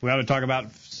sure. We ought to talk about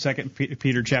 2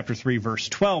 Peter chapter 3, verse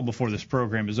 12 before this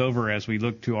program is over as we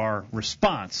look to our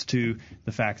response to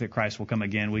the fact that Christ will come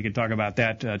again. We could talk about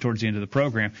that towards the end of the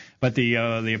program. But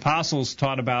the apostles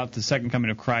taught about the second coming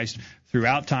of Christ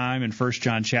throughout time in 1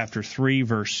 John chapter 3,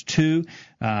 verse 2.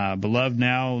 Beloved,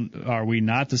 now are we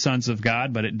not the sons of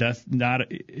God, but it doth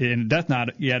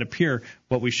not yet appear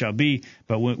what we shall be.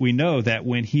 But we know that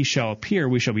when he shall appear,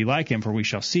 we shall be like him, for we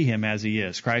shall see him as he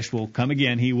is. Christ will come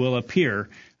again. He will appear.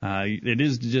 It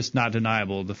is just not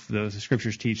deniable. The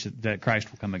Scriptures teach that Christ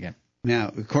will come again. Now,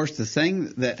 of course, the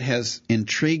thing that has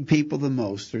intrigued people the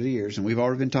most through the years, and we've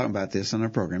already been talking about this on our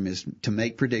program, is to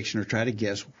make prediction or try to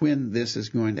guess when this is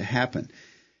going to happen.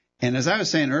 And as I was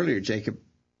saying earlier, Jacob,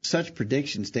 such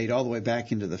predictions date all the way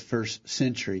back into the first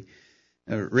century.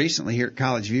 Recently here at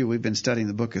College View, we've been studying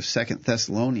the book of 2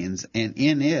 Thessalonians, and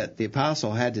in it, the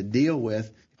Apostle Paul had to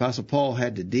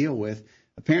deal with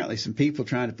apparently some people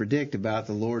trying to predict about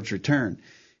the Lord's return.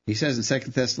 He says in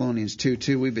 2 Thessalonians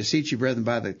 2:2, We beseech you, brethren,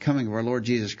 by the coming of our Lord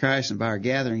Jesus Christ and by our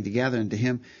gathering together unto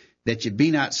him, that ye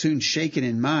be not soon shaken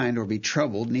in mind or be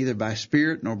troubled, neither by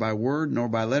spirit, nor by word, nor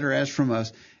by letter as from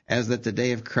us, as that the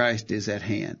day of Christ is at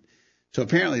hand. So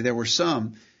apparently there were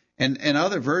some, and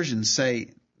other versions say,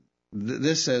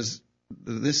 this is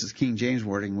King James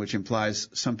wording, which implies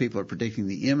some people are predicting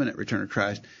the imminent return of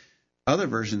Christ. Other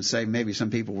versions say maybe some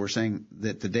people were saying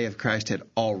that the day of Christ had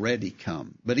already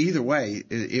come. But either way,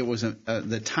 it was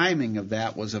the timing of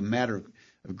that was a matter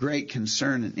of great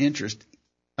concern and interest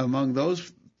among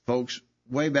those folks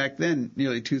way back then,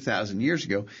 nearly 2,000 years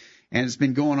ago, and it's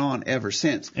been going on ever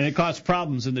since. And it caused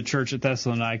problems in the church at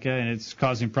Thessalonica, and it's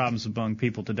causing problems among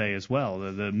people today as well,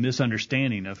 the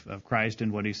misunderstanding of Christ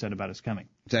and what he said about his coming.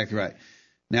 Exactly right.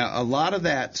 Now, a lot of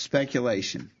that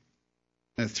speculation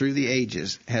through the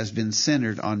ages has been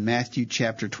centered on Matthew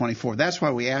chapter 24. That's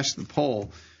why we asked the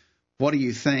poll, what do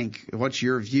you think? What's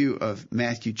your view of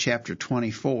Matthew chapter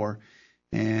 24?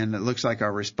 And it looks like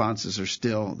our responses are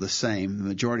still the same. The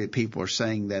majority of people are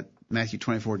saying that Matthew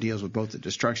 24 deals with both the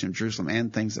destruction of Jerusalem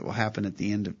and things that will happen at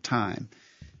the end of time.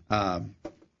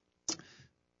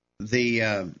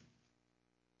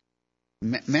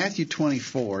 Matthew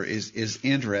 24 is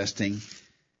interesting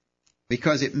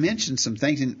because it mentions some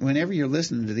things, and whenever you're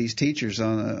listening to these teachers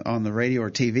on the radio or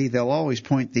TV, they'll always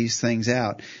point these things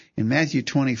out. In Matthew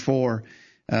 24,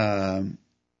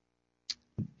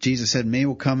 Jesus said, many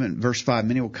will come in, verse 5,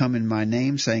 many will come in my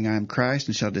name, saying, I am Christ,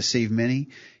 and shall deceive many.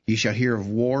 You shall hear of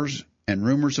wars and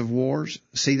rumors of wars.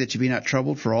 See that you be not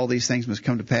troubled, for all these things must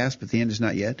come to pass, but the end is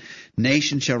not yet.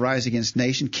 Nation shall rise against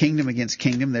nation, kingdom against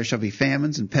kingdom. There shall be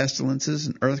famines and pestilences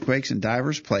and earthquakes in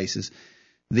divers places.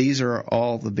 These are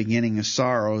all the beginning of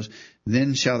sorrows.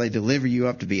 Then shall they deliver you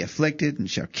up to be afflicted, and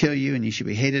shall kill you, and you shall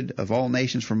be hated of all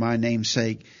nations for my name's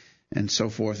sake, and so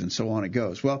forth and so on it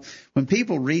goes. Well, when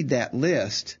people read that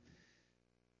list,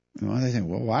 they think,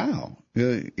 well, wow,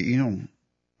 there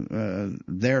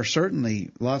are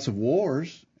certainly lots of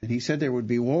wars And he said there would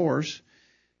be wars.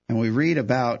 And we read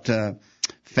about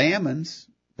famines.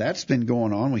 That's been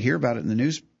going on. We hear about it in the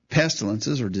news.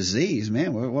 Pestilences or disease.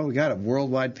 Man, well, we got a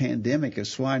worldwide pandemic of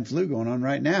swine flu going on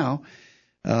right now.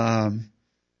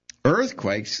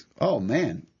 Earthquakes. Oh,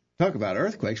 man. Talk about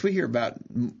earthquakes. We hear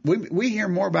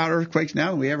more about earthquakes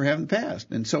now than we ever have in the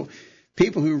past. And so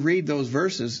people who read those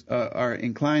verses are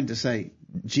inclined to say,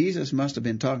 Jesus must have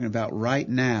been talking about right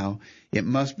now. It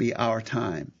must be our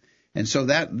time. And so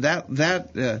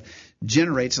that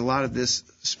generates a lot of this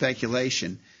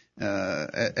speculation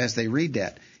as they read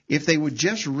that. If they would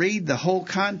just read the whole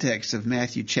context of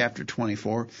Matthew chapter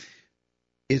 24,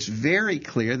 it's very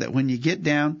clear that when you get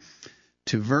down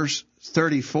to verse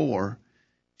 34,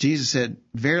 Jesus said,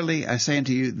 "Verily I say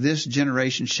unto you, this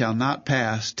generation shall not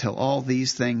pass till all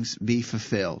these things be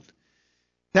fulfilled."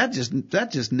 That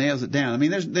just nails it down. I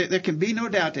mean, there can be no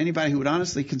doubt to anybody who would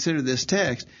honestly consider this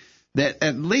text that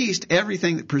at least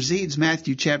everything that precedes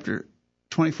Matthew chapter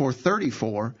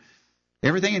 24:34,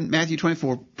 everything in Matthew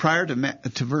 24 prior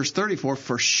to verse 34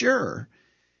 for sure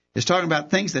is talking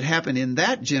about things that happened in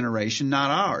that generation,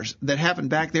 not ours, that happened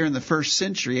back there in the 1st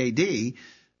century A.D.,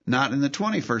 not in the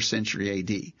 21st century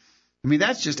A.D. I mean,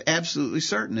 that's just absolutely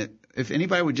certain. That if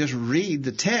anybody would just read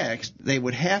the text, they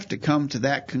would have to come to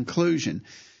that conclusion.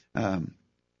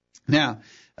 Now,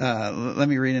 let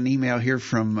me read an email here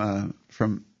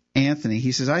from Anthony.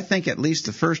 He says, "I think at least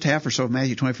the first half or so of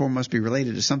Matthew 24 must be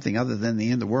related to something other than the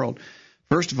end of the world.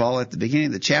 First of all, at the beginning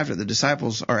of the chapter, the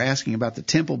disciples are asking about the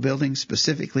temple building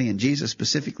specifically, and Jesus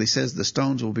specifically says the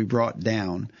stones will be brought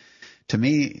down. To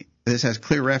me, this has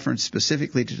clear reference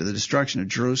specifically to the destruction of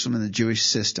Jerusalem and the Jewish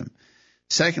system.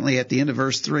 Secondly, at the end of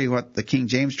verse 3, what the King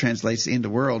James translates the end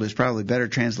of world is probably better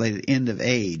translated end of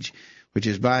age, which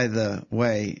is, by the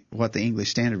way, what the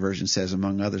English Standard Version says,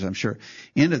 among others, I'm sure.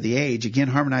 End of the age, again,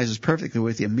 harmonizes perfectly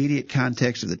with the immediate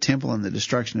context of the temple and the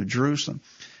destruction of Jerusalem.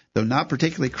 Though not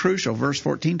particularly crucial, verse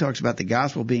 14 talks about the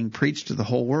gospel being preached to the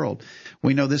whole world.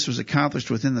 We know this was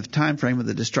accomplished within the time frame of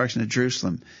the destruction of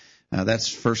Jerusalem.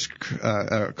 That's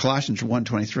Colossians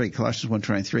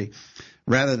 1:23,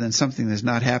 rather than something that has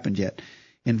not happened yet.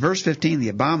 In verse 15, the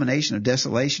abomination of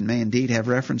desolation may indeed have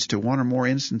reference to one or more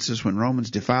instances when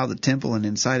Romans defiled the temple and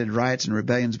incited riots and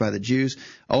rebellions by the Jews,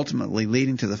 ultimately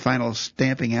leading to the final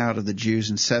stamping out of the Jews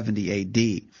in 70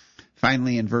 A.D.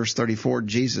 Finally, in verse 34,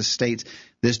 Jesus states,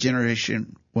 "This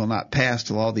generation will not pass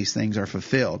till all these things are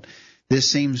fulfilled." This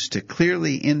seems to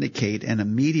clearly indicate an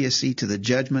immediacy to the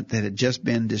judgment that had just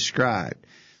been described.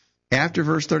 After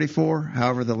verse 34,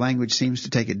 however, the language seems to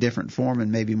take a different form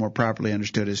and may be more properly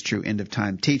understood as true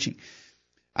end-of-time teaching.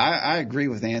 I agree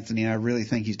with Anthony, and I really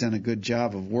think he's done a good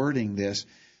job of wording this.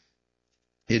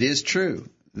 It is true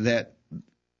that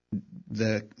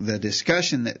the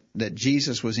discussion that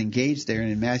Jesus was engaged there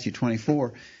in Matthew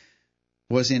 24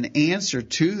 was in answer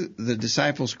to the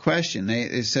disciples' question.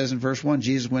 It says in verse 1,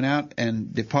 Jesus went out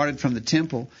and departed from the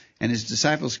temple, and his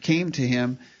disciples came to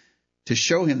him to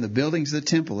show him the buildings of the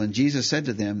temple. And Jesus said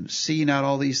to them, "See ye not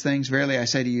all these things? Verily I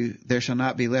say to you, there shall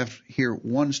not be left here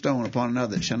one stone upon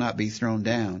another that shall not be thrown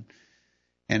down."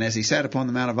 And as he sat upon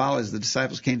the Mount of Olives, the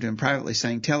disciples came to him privately,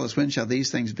 saying, "Tell us, when shall these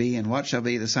things be, and what shall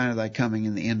be the sign of thy coming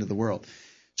in the end of the world?"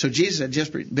 So Jesus had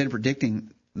just been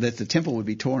predicting that the temple would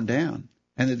be torn down.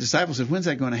 And the disciples said, "When's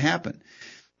that going to happen?"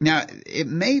 Now, it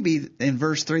may be in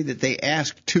verse 3 that they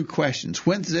asked two questions.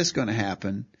 When's this going to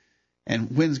happen?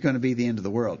 And when's going to be the end of the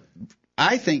world?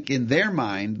 I think in their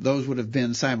mind, those would have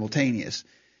been simultaneous.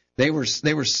 They were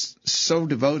so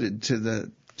devoted to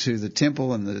the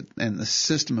temple and the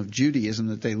system of Judaism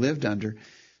that they lived under.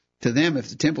 To them, if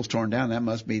the temple's torn down, that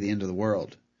must be the end of the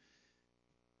world.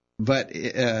 But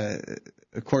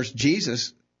of course,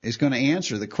 Jesus is going to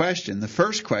answer the question, the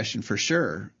first question for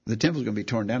sure. The temple's going to be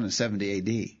torn down in 70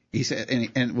 A.D. He said,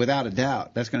 and without a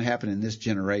doubt, that's going to happen in this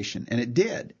generation, and it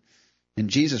did. And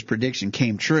Jesus' prediction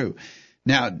came true.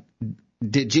 Now,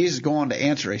 did Jesus go on to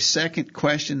answer a second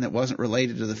question that wasn't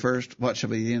related to the first? What shall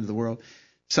be the end of the world?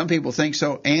 Some people think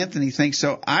so. Anthony thinks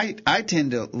so. I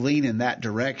tend to lean in that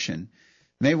direction.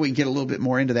 Maybe we can get a little bit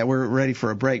more into that. We're ready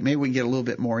for a break. Maybe we can get a little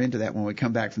bit more into that when we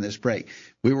come back from this break.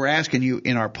 We were asking you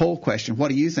in our poll question, what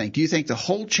do you think? Do you think the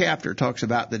whole chapter talks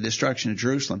about the destruction of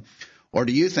Jerusalem? Or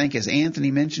do you think, as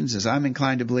Anthony mentions, as I'm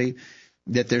inclined to believe,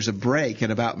 that there's a break at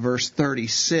about verse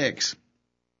 36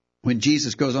 when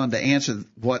Jesus goes on to answer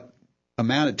what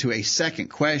amounted to a second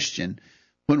question,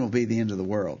 when will be the end of the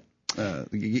world?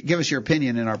 Give us your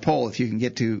opinion in our poll if you can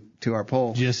get to our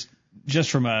poll.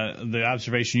 Just from the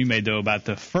observation you made, though, about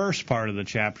the first part of the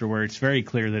chapter where it's very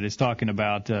clear that it's talking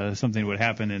about something that would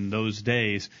happen in those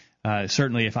days,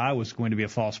 certainly if I was going to be a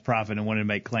false prophet and wanted to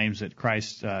make claims that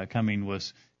Christ's coming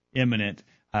was imminent.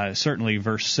 Certainly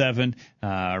verse 7,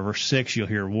 verse 6, you'll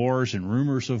hear wars and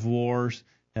rumors of wars.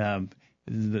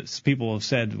 People have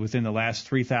said within the last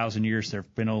 3,000 years there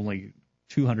have been only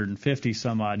 250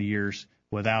 some odd years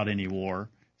without any war.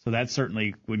 So that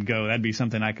certainly would go. That'd be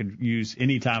something I could use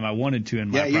anytime I wanted to in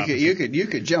my prophecy. You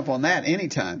could jump on that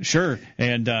anytime. Sure.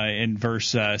 And in verse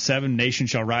 7, nation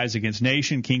shall rise against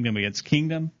nation, kingdom against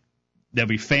kingdom. There'll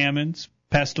be famines,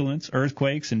 pestilence,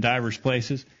 earthquakes in divers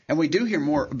places. And we do hear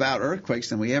more about earthquakes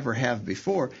than we ever have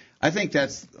before. I think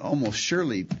that's almost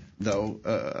surely, though,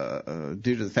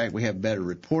 due to the fact we have better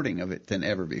reporting of it than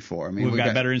ever before. I mean, we've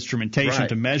got better instrumentation right.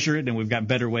 to measure it, and we've got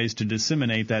better ways to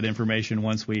disseminate that information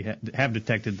once we have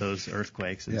detected those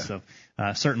earthquakes. And so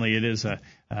certainly it is a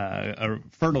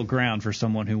fertile ground for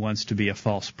someone who wants to be a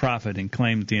false prophet and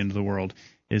claim that the end of the world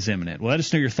is imminent. Well, let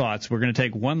us know your thoughts. We're going to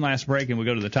take one last break, and we'll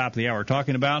go to the top of the hour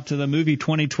talking about the movie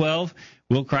 2012.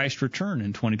 Will Christ return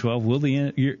in 2012? Will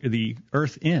the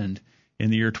earth end in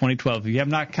the year 2012? If you have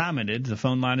not commented, the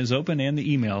phone line is open, and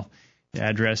the email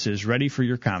address is ready for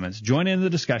your comments. Join in the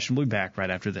discussion. We'll be back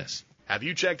right after this. Have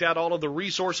you checked out all of the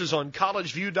resources on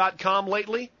collegeview.com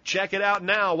lately? Check it out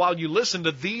now while you listen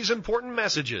to these important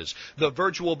messages. The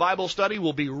virtual Bible study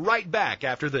will be right back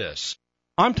after this.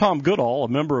 I'm Tom Goodall, a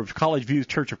member of College View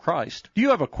Church of Christ. Do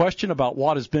you have a question about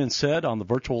what has been said on the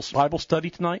virtual Bible study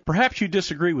tonight? Perhaps you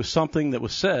disagree with something that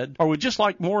was said, or would just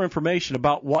like more information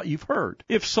about what you've heard.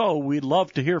 If so, we'd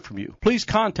love to hear from you. Please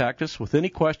contact us with any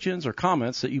questions or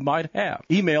comments that you might have.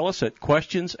 Email us at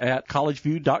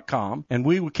questions@collegeview.com, and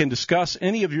we can discuss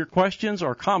any of your questions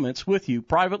or comments with you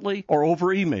privately or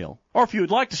over email. Or if you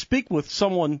would like to speak with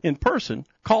someone in person,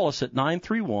 call us at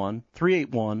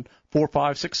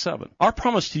 931-381-4567. Our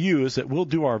promise to you is that we'll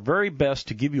do our very best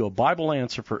to give you a Bible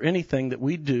answer for anything that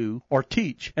we do or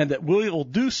teach, and that we will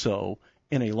do so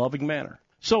in a loving manner.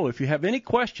 So if you have any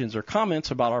questions or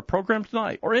comments about our program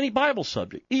tonight or any Bible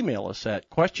subject, email us at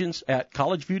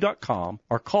questions@collegeview.com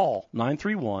or call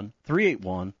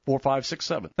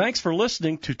 931-381-4567. Thanks for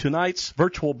listening to tonight's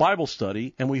virtual Bible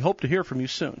study, and we hope to hear from you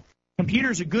soon.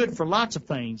 Computers are good for lots of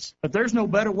things, but there's no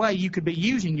better way you could be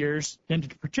using yours than to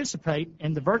participate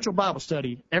in the virtual Bible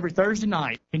study every Thursday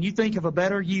night. Can you think of a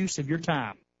better use of your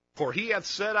time? For he hath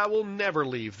said, I will never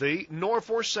leave thee, nor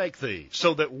forsake thee,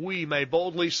 so that we may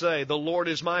boldly say, the Lord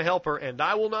is my helper, and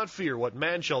I will not fear what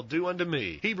man shall do unto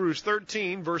me. Hebrews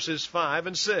 13, verses 5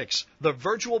 and 6. The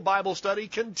virtual Bible study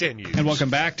continues. And welcome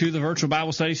back to the virtual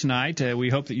Bible study tonight. We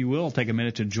hope that you will take a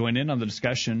minute to join in on the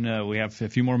discussion. We have a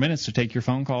few more minutes to take your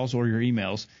phone calls or your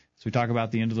emails as we talk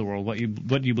about the end of the world. What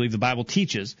do you believe the Bible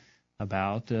teaches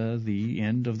about the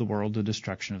end of the world, the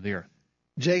destruction of the earth?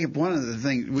 Jacob, one of the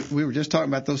things, we were just talking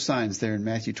about those signs there in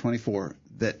Matthew 24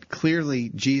 that clearly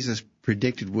Jesus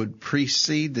predicted would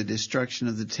precede the destruction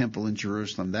of the temple in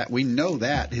Jerusalem. That we know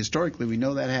that, historically, we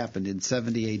know that happened in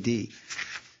 70 A.D.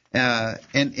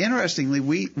 And interestingly,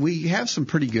 we have some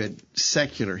pretty good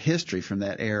secular history from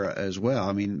that era as well.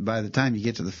 I mean, by the time you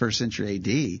get to the first century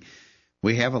A.D.,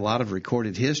 we have a lot of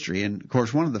recorded history. And, of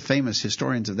course, one of the famous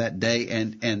historians of that day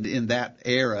and in that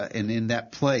era and in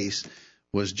that place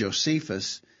was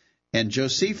Josephus, and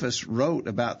Josephus wrote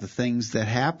about the things that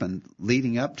happened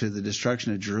leading up to the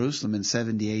destruction of Jerusalem in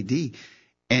 70 A.D.,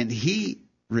 and he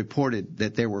reported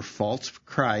that there were false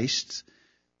Christs.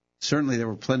 Certainly there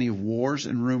were plenty of wars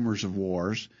and rumors of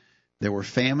wars. There were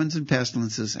famines and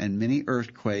pestilences and many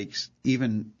earthquakes,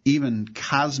 even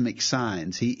cosmic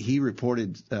signs. He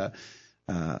reported an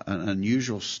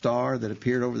unusual star that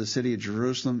appeared over the city of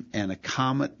Jerusalem and a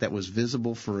comet that was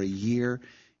visible for a year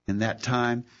in that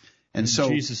time. And so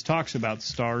Jesus talks about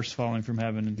stars falling from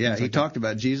heaven. And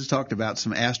Jesus talked about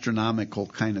some astronomical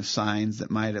kind of signs that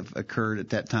might have occurred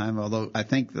at that time, although I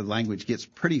think the language gets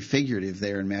pretty figurative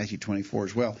there in Matthew 24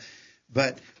 as well.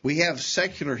 But we have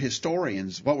secular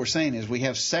historians. What we're saying is we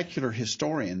have secular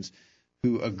historians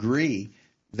who agree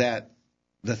that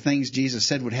the things Jesus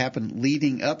said would happen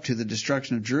leading up to the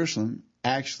destruction of Jerusalem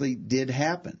actually did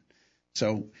happen.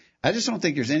 So I just don't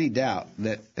think there's any doubt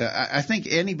that I think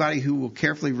anybody who will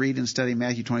carefully read and study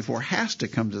Matthew 24 has to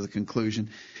come to the conclusion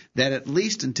that at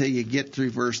least until you get through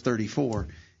verse 34,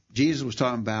 Jesus was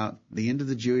talking about the end of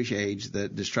the Jewish age, the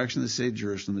destruction of the city of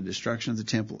Jerusalem, the destruction of the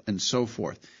temple, and so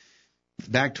forth.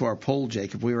 Back to our poll,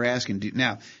 Jacob, we were asking,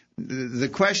 now, the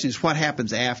question is what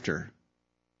happens after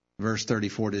verse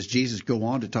 34? Does Jesus go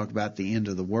on to talk about the end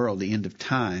of the world, the end of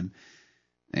time?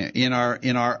 In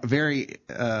our very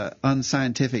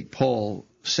unscientific poll,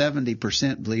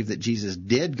 70% believe that Jesus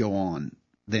did go on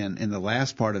then in the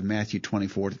last part of Matthew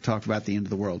 24 to talk about the end of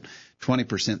the world.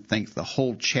 20% think the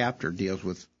whole chapter deals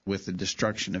with the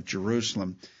destruction of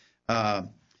Jerusalem.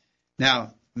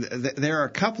 Now, there are a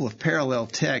couple of parallel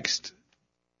texts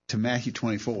to Matthew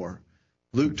 24,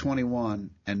 Luke 21,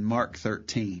 and Mark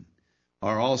 13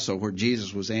 are also where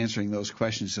Jesus was answering those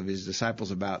questions of his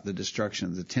disciples about the destruction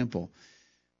of the temple.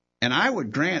 And I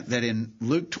would grant that in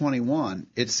Luke 21,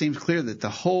 it seems clear that the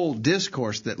whole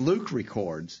discourse that Luke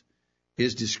records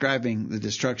is describing the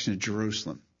destruction of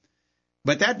Jerusalem.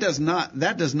 But that does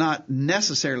not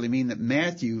necessarily mean that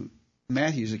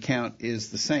Matthew's account is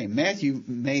the same. Matthew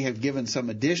may have given some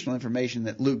additional information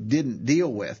that Luke didn't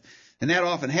deal with, and that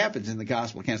often happens in the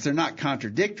gospel accounts. They're not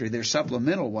contradictory; they're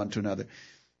supplemental one to another.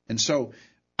 And so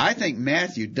I think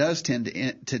Matthew does tend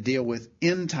to deal with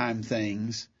end-time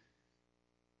things.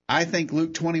 I think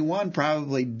Luke 21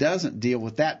 probably doesn't deal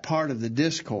with that part of the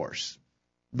discourse.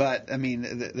 But, I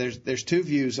mean, there's two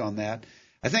views on that.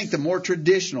 I think the more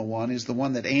traditional one is the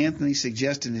one that Anthony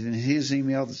suggested in his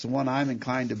email. That's the one I'm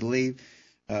inclined to believe,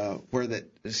 where it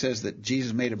says that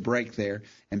Jesus made a break there.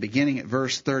 And beginning at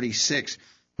verse 36,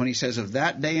 when he says, "Of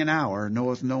that day and hour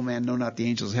knoweth no man, no not the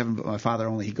angels of heaven, but my Father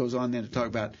only," he goes on then to talk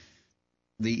about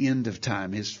the end of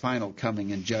time, his final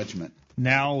coming and judgment.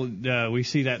 Now, we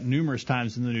see that numerous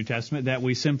times in the New Testament, that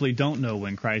we simply don't know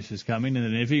when Christ is coming.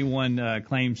 And if anyone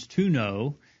claims to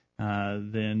know,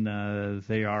 then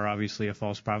they are obviously a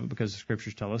false prophet, because the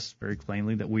Scriptures tell us very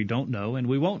plainly that we don't know and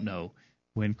we won't know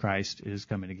when Christ is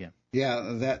coming again.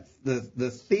 Yeah, that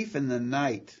the thief in the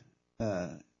night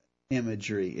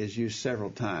imagery is used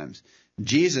several times.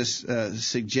 Jesus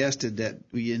suggested that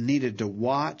we needed to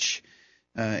watch,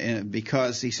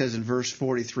 because he says in verse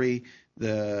 43,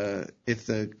 if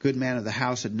the good man of the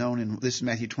house had known, and this is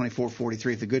Matthew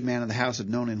 24:43, if the good man of the house had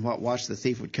known in what watch the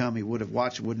thief would come, he would have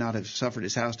watched and would not have suffered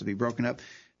his house to be broken up.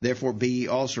 Therefore be ye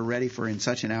also ready, for in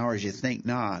such an hour as you think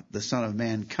not, the Son of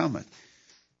Man cometh.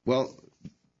 Well,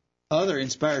 other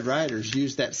inspired writers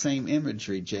use that same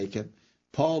imagery, Jacob.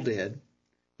 Paul did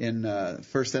in 1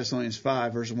 Thessalonians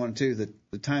 5, verses 1 and 2,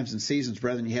 the times and seasons,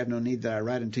 brethren, ye have no need that I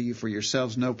write unto you, for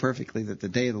yourselves know perfectly that the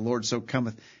day of the Lord so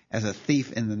cometh as a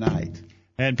thief in the night.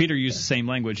 And Peter used the same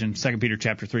language in 2 Peter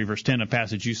chapter 3, verse 10, a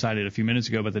passage you cited a few minutes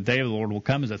ago. But the day of the Lord will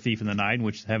come as a thief in the night, in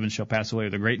which the heavens shall pass away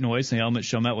with a great noise, and the elements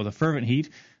shall melt with a fervent heat.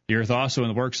 The earth also and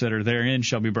the works that are therein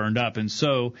shall be burned up. And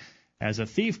so, as a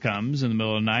thief comes in the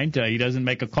middle of the night, he doesn't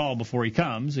make a call before he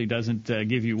comes. He doesn't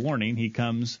give you warning. He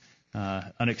comes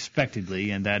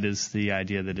unexpectedly, and that is the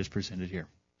idea that is presented here.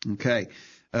 Okay.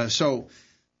 So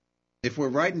if we're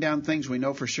writing down things we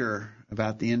know for sure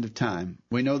about the end of time,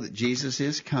 we know that Jesus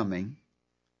is coming,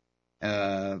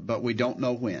 but we don't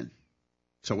know when.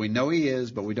 So we know he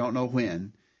is, but we don't know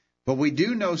when. But we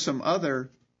do know some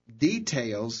other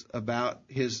details about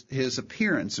his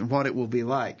appearance and what it will be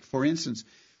like. For instance,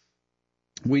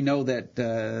 we know that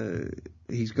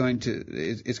it's going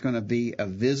to be a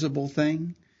visible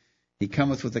thing. He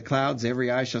cometh with the clouds, every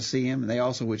eye shall see him, and they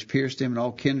also which pierced him, and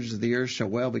all kindreds of the earth shall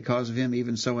wail because of him,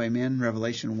 even so, amen.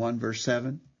 Revelation 1, verse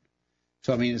 7.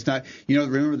 So, I mean, it's not,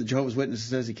 remember the Jehovah's Witnesses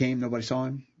says he came, nobody saw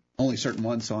him? Only certain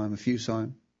ones saw him, a few saw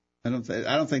him. I don't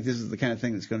think this is the kind of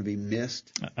thing that's going to be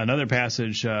missed. Another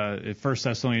passage, 1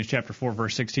 Thessalonians chapter 4,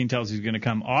 verse 16 tells us he's going to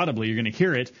come audibly. You're going to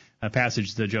hear it. A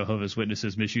passage the Jehovah's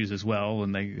Witnesses misuse as well,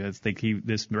 and they think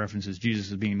this references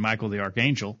Jesus as being Michael the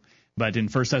archangel. But in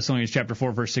 1 Thessalonians chapter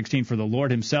 4, verse 16, for the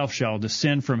Lord himself shall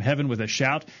descend from heaven with a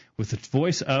shout, with the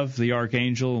voice of the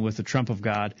archangel, and with the trump of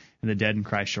God, and the dead in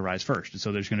Christ shall rise first. And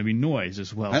so there's going to be noise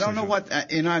as well. I don't know what,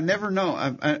 I never know.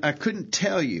 I couldn't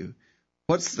tell you.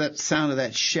 What's that sound of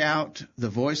that shout, the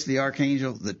voice of the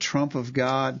archangel, the trump of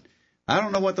God? I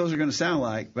don't know what those are going to sound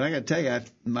like, but I got to tell you,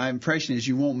 my impression is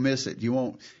you won't miss it.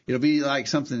 It'll be like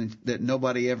something that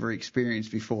nobody ever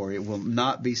experienced before. It will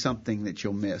not be something that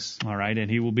you'll miss. All right, and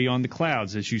he will be on the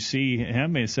clouds. As you see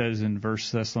him, it says in 1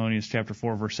 Thessalonians chapter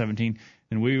 4, verse 17,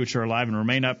 and we which are alive and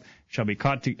remain up shall be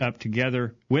caught up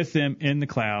together with them in the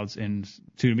clouds, and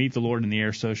to meet the Lord in the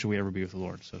air, so shall we ever be with the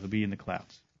Lord. So he'll be in the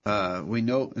clouds. We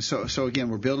know. So again,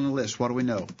 we're building a list. What do we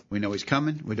know? We know he's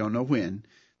coming. We don't know when.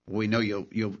 We know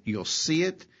you'll see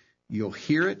it. You'll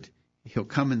hear it. He'll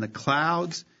come in the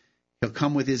clouds. He'll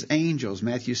come with his angels.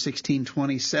 Matthew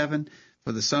 16:27.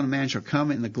 For the Son of Man shall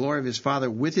come in the glory of his Father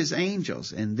with his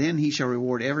angels, and then he shall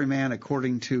reward every man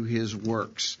according to his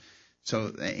works. So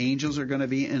the angels are going to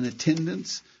be in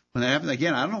attendance when that happens.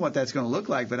 Again, I don't know what that's going to look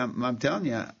like, but I'm telling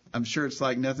you, I'm sure it's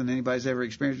like nothing anybody's ever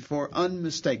experienced before.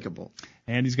 Unmistakable.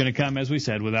 And he's going to come, as we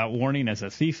said, without warning, as a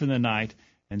thief in the night,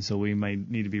 and so we may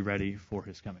need to be ready for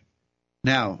his coming.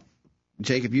 Now,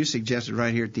 Jacob, you suggested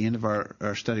right here at the end of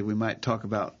our study we might talk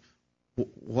about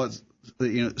what's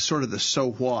sort of the so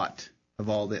what of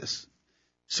all this.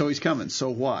 So he's coming. So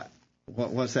what?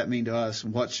 What's that mean to us?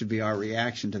 And what should be our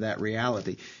reaction to that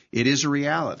reality? It is a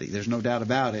reality. There's no doubt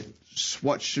about it.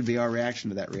 What should be our reaction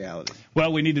to that reality?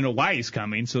 Well, we need to know why he's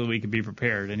coming so that we can be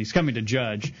prepared. And he's coming to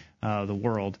judge the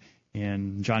world.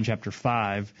 In John chapter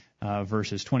 5,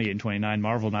 verses 28 and 29,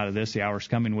 marvel not at this, the hour is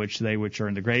coming, which they which are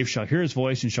in the grave shall hear his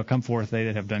voice, and shall come forth, they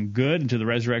that have done good unto the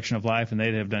resurrection of life, and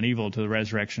they that have done evil to the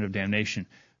resurrection of damnation.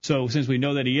 So since we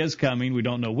know that he is coming, we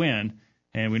don't know when,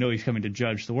 and we know he's coming to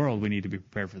judge the world, we need to be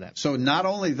prepared for that. So not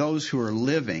only those who are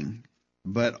living,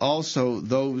 but also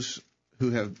those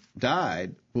who have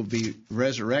died will be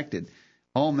resurrected.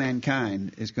 All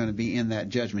mankind is going to be in that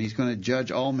judgment. He's going to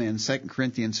judge all men. 2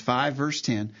 Corinthians 5, verse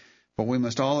 10, for we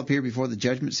must all appear before the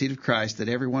judgment seat of Christ, that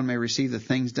everyone may receive the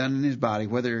things done in his body,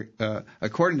 whether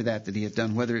according to that he hath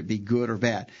done, whether it be good or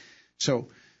bad. So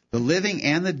the living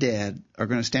and the dead are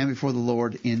going to stand before the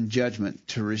Lord in judgment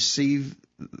to receive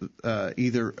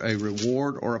either a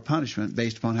reward or a punishment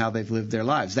based upon how they've lived their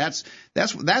lives.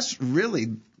 That's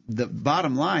really the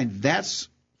bottom line. That's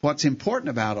what's important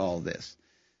about all this.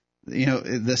 You know,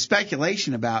 the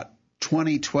speculation about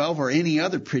 2012 or any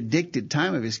other predicted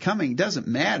time of his coming doesn't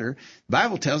matter. The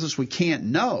Bible tells us we can't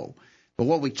know. But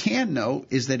what we can know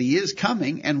is that he is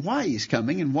coming and why he's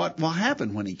coming and what will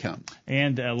happen when he comes.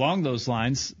 And along those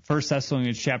lines, 1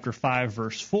 Thessalonians chapter 5,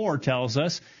 verse 4 tells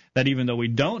us that even though we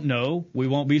don't know, we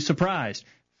won't be surprised.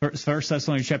 1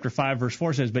 Thessalonians chapter 5, verse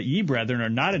 4 says, but ye, brethren, are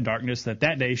not in darkness, that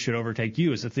day should overtake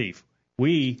you as a thief.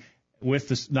 We, with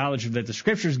the knowledge that the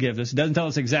Scriptures give us, it doesn't tell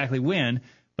us exactly when,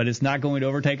 but it's not going to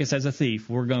overtake us as a thief.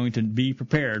 We're going to be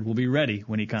prepared. We'll be ready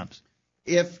when he comes.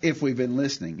 If we've been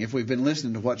listening. If we've been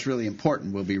listening to what's really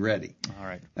important, we'll be ready. All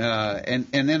right. And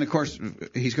then, of course,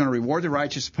 he's going to reward the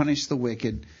righteous, punish the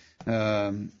wicked.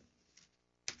 Matthew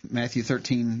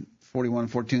 13:41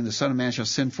 and 42, the Son of Man shall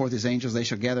send forth his angels. They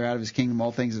shall gather out of his kingdom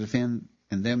all things that offend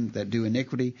and them that do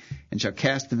iniquity, and shall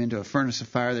cast them into a furnace of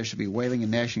fire. There shall be wailing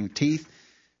and gnashing of teeth.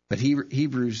 But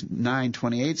Hebrews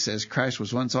 9:28 says, Christ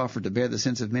was once offered to bear the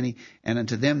sins of many, and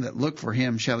unto them that look for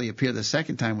him shall he appear the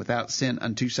second time without sin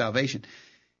unto salvation.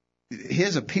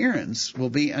 His appearance will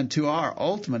be unto our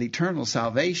ultimate eternal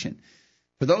salvation.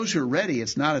 For those who are ready,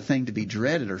 it's not a thing to be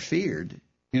dreaded or feared.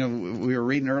 You know, we were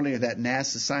reading earlier that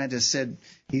NASA scientist said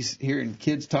he's hearing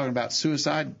kids talking about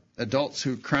suicide, adults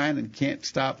who are crying and can't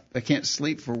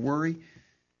sleep for worry.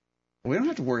 We don't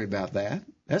have to worry about that.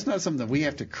 That's not something that we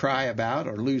have to cry about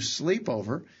or lose sleep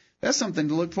over. That's something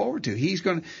to look forward to. He's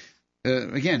going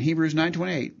to, again, Hebrews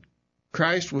 9:28,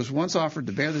 Christ was once offered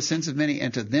to bear the sins of many,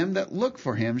 and to them that look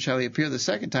for him shall he appear the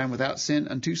second time without sin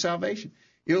unto salvation.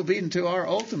 It'll be unto our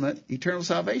ultimate eternal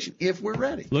salvation if we're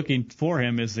ready. Looking for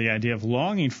him is the idea of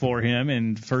longing for him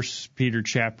in 2 Peter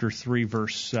chapter 3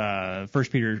 verse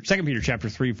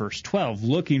 12,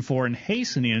 looking for and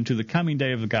hastening unto the coming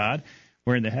day of God,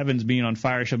 wherein the heavens being on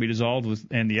fire shall be dissolved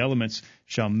and the elements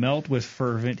shall melt with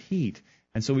fervent heat.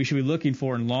 And so we should be looking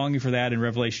for and longing for that in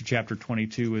Revelation chapter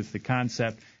 22 with the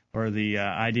concept or the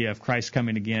idea of Christ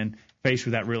coming again. Faced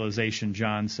with that realization,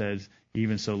 John says,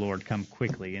 even so, Lord, come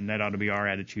quickly. And that ought to be our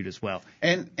attitude as well.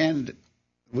 And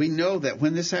we know that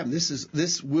when this happens,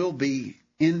 this will be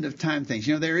end of time things.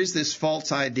 You know, there is this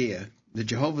false idea. The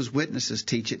Jehovah's Witnesses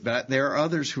teach it, but there are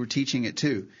others who are teaching it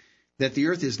too, that the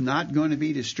earth is not going to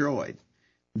be destroyed,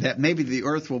 that maybe the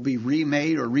earth will be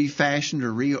remade or refashioned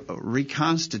or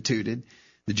reconstituted.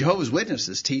 The Jehovah's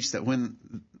Witnesses teach that when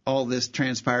all this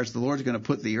transpires, the Lord's going to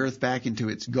put the earth back into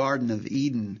its Garden of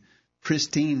Eden,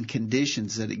 pristine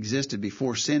conditions that existed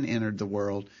before sin entered the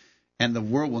world, and the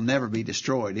world will never be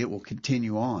destroyed. It will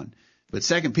continue on. But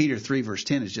 2 Peter 3 verse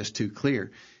 10 is just too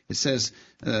clear. It says,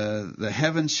 the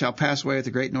heavens shall pass away with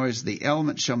a great noise, the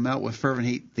elements shall melt with fervent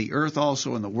heat, the earth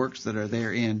also and the works that are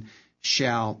therein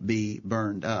shall be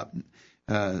burned up.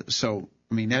 So,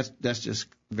 I mean, that's just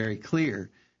very clear.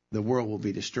 The world will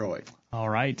be destroyed. All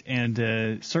right,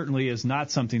 and certainly is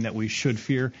not something that we should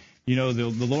fear. You know,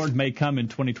 the Lord may come in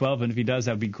 2012, and if he does,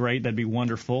 that would be great. That'd be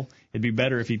wonderful. It'd be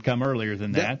better if he'd come earlier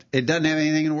than that. It doesn't have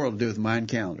anything in the world to do with the Mayan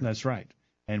calendar. That's right.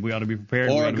 And we ought to be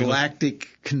prepared. Or a galactic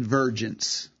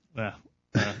convergence. Well,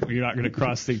 you're not going to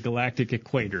cross the galactic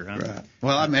equator, huh? Right.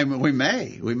 Well, I mean, we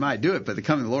might do it, but the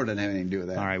coming of the Lord doesn't have anything to do with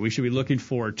that. All right, we should be looking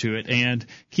forward to it. And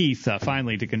Keith,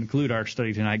 finally, to conclude our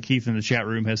study tonight, Keith in the chat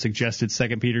room has suggested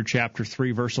 2 Peter chapter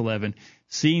 3, verse 11,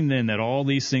 seeing then that all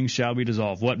these things shall be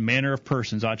dissolved, what manner of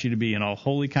persons ought you to be in all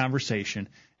holy conversation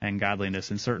and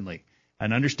godliness? And certainly,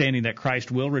 an understanding that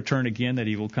Christ will return again, that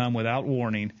he will come without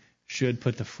warning, should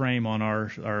put the frame on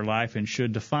our life and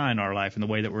should define our life and the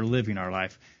way that we're living our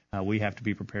life. We have to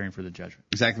be preparing for the judgment.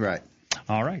 Exactly right.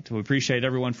 All right. We appreciate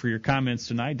everyone for your comments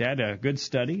tonight. Dad, a good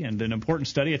study and an important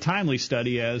study, a timely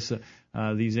study, as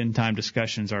these end-time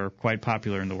discussions are quite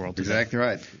popular in the world today. Exactly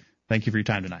right. Thank you for your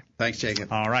time tonight. Thanks,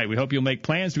 Jacob. All right. We hope you'll make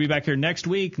plans to be back here next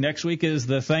week. Next week is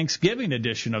the Thanksgiving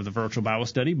edition of the Virtual Bible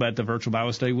Study, but the Virtual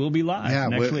Bible Study will be live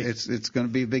next week. It's going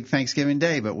to be a big Thanksgiving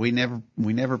day, but we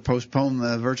never postpone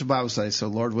the Virtual Bible Study. So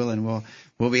Lord willing,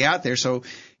 we'll be out there. So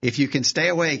if you can stay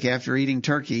awake after eating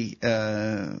turkey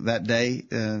that day,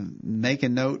 make a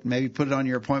note, maybe put it on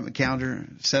your appointment calendar,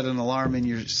 set an alarm in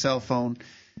your cell phone.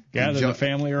 Gather the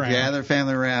family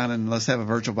around. And let's have a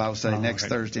virtual Bible study next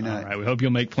Thursday night. All right. We hope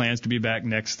you'll make plans to be back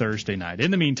next Thursday night. In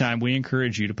the meantime, we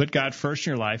encourage you to put God first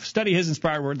in your life, study His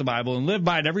inspired word, the Bible, and live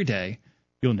by it every day.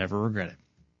 You'll never regret it.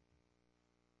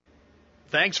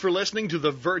 Thanks for listening to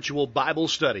the Virtual Bible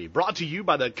Study, brought to you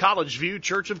by the College View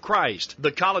Church of Christ.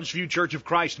 The College View Church of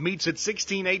Christ meets at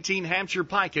 1618 Hampshire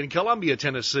Pike in Columbia,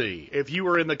 Tennessee. If you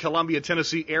are in the Columbia,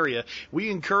 Tennessee area, we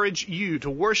encourage you to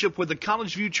worship with the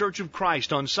College View Church of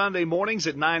Christ on Sunday mornings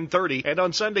at 9:30 and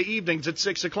on Sunday evenings at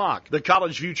 6 o'clock. The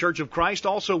College View Church of Christ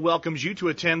also welcomes you to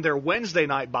attend their Wednesday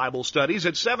night Bible studies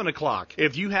at 7 o'clock.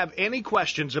 If you have any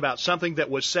questions about something that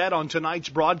was said on tonight's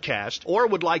broadcast or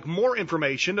would like more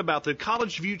information about the College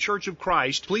View Church of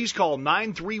Christ, please call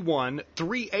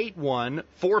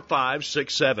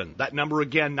 931-381-4567. That number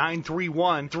again,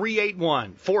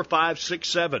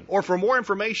 931-381-4567. Or for more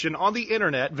information on the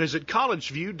internet, visit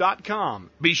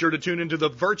collegeview.com. Be sure to tune into the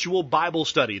Virtual Bible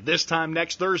Study this time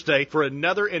next Thursday for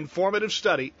another informative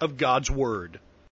study of God's Word.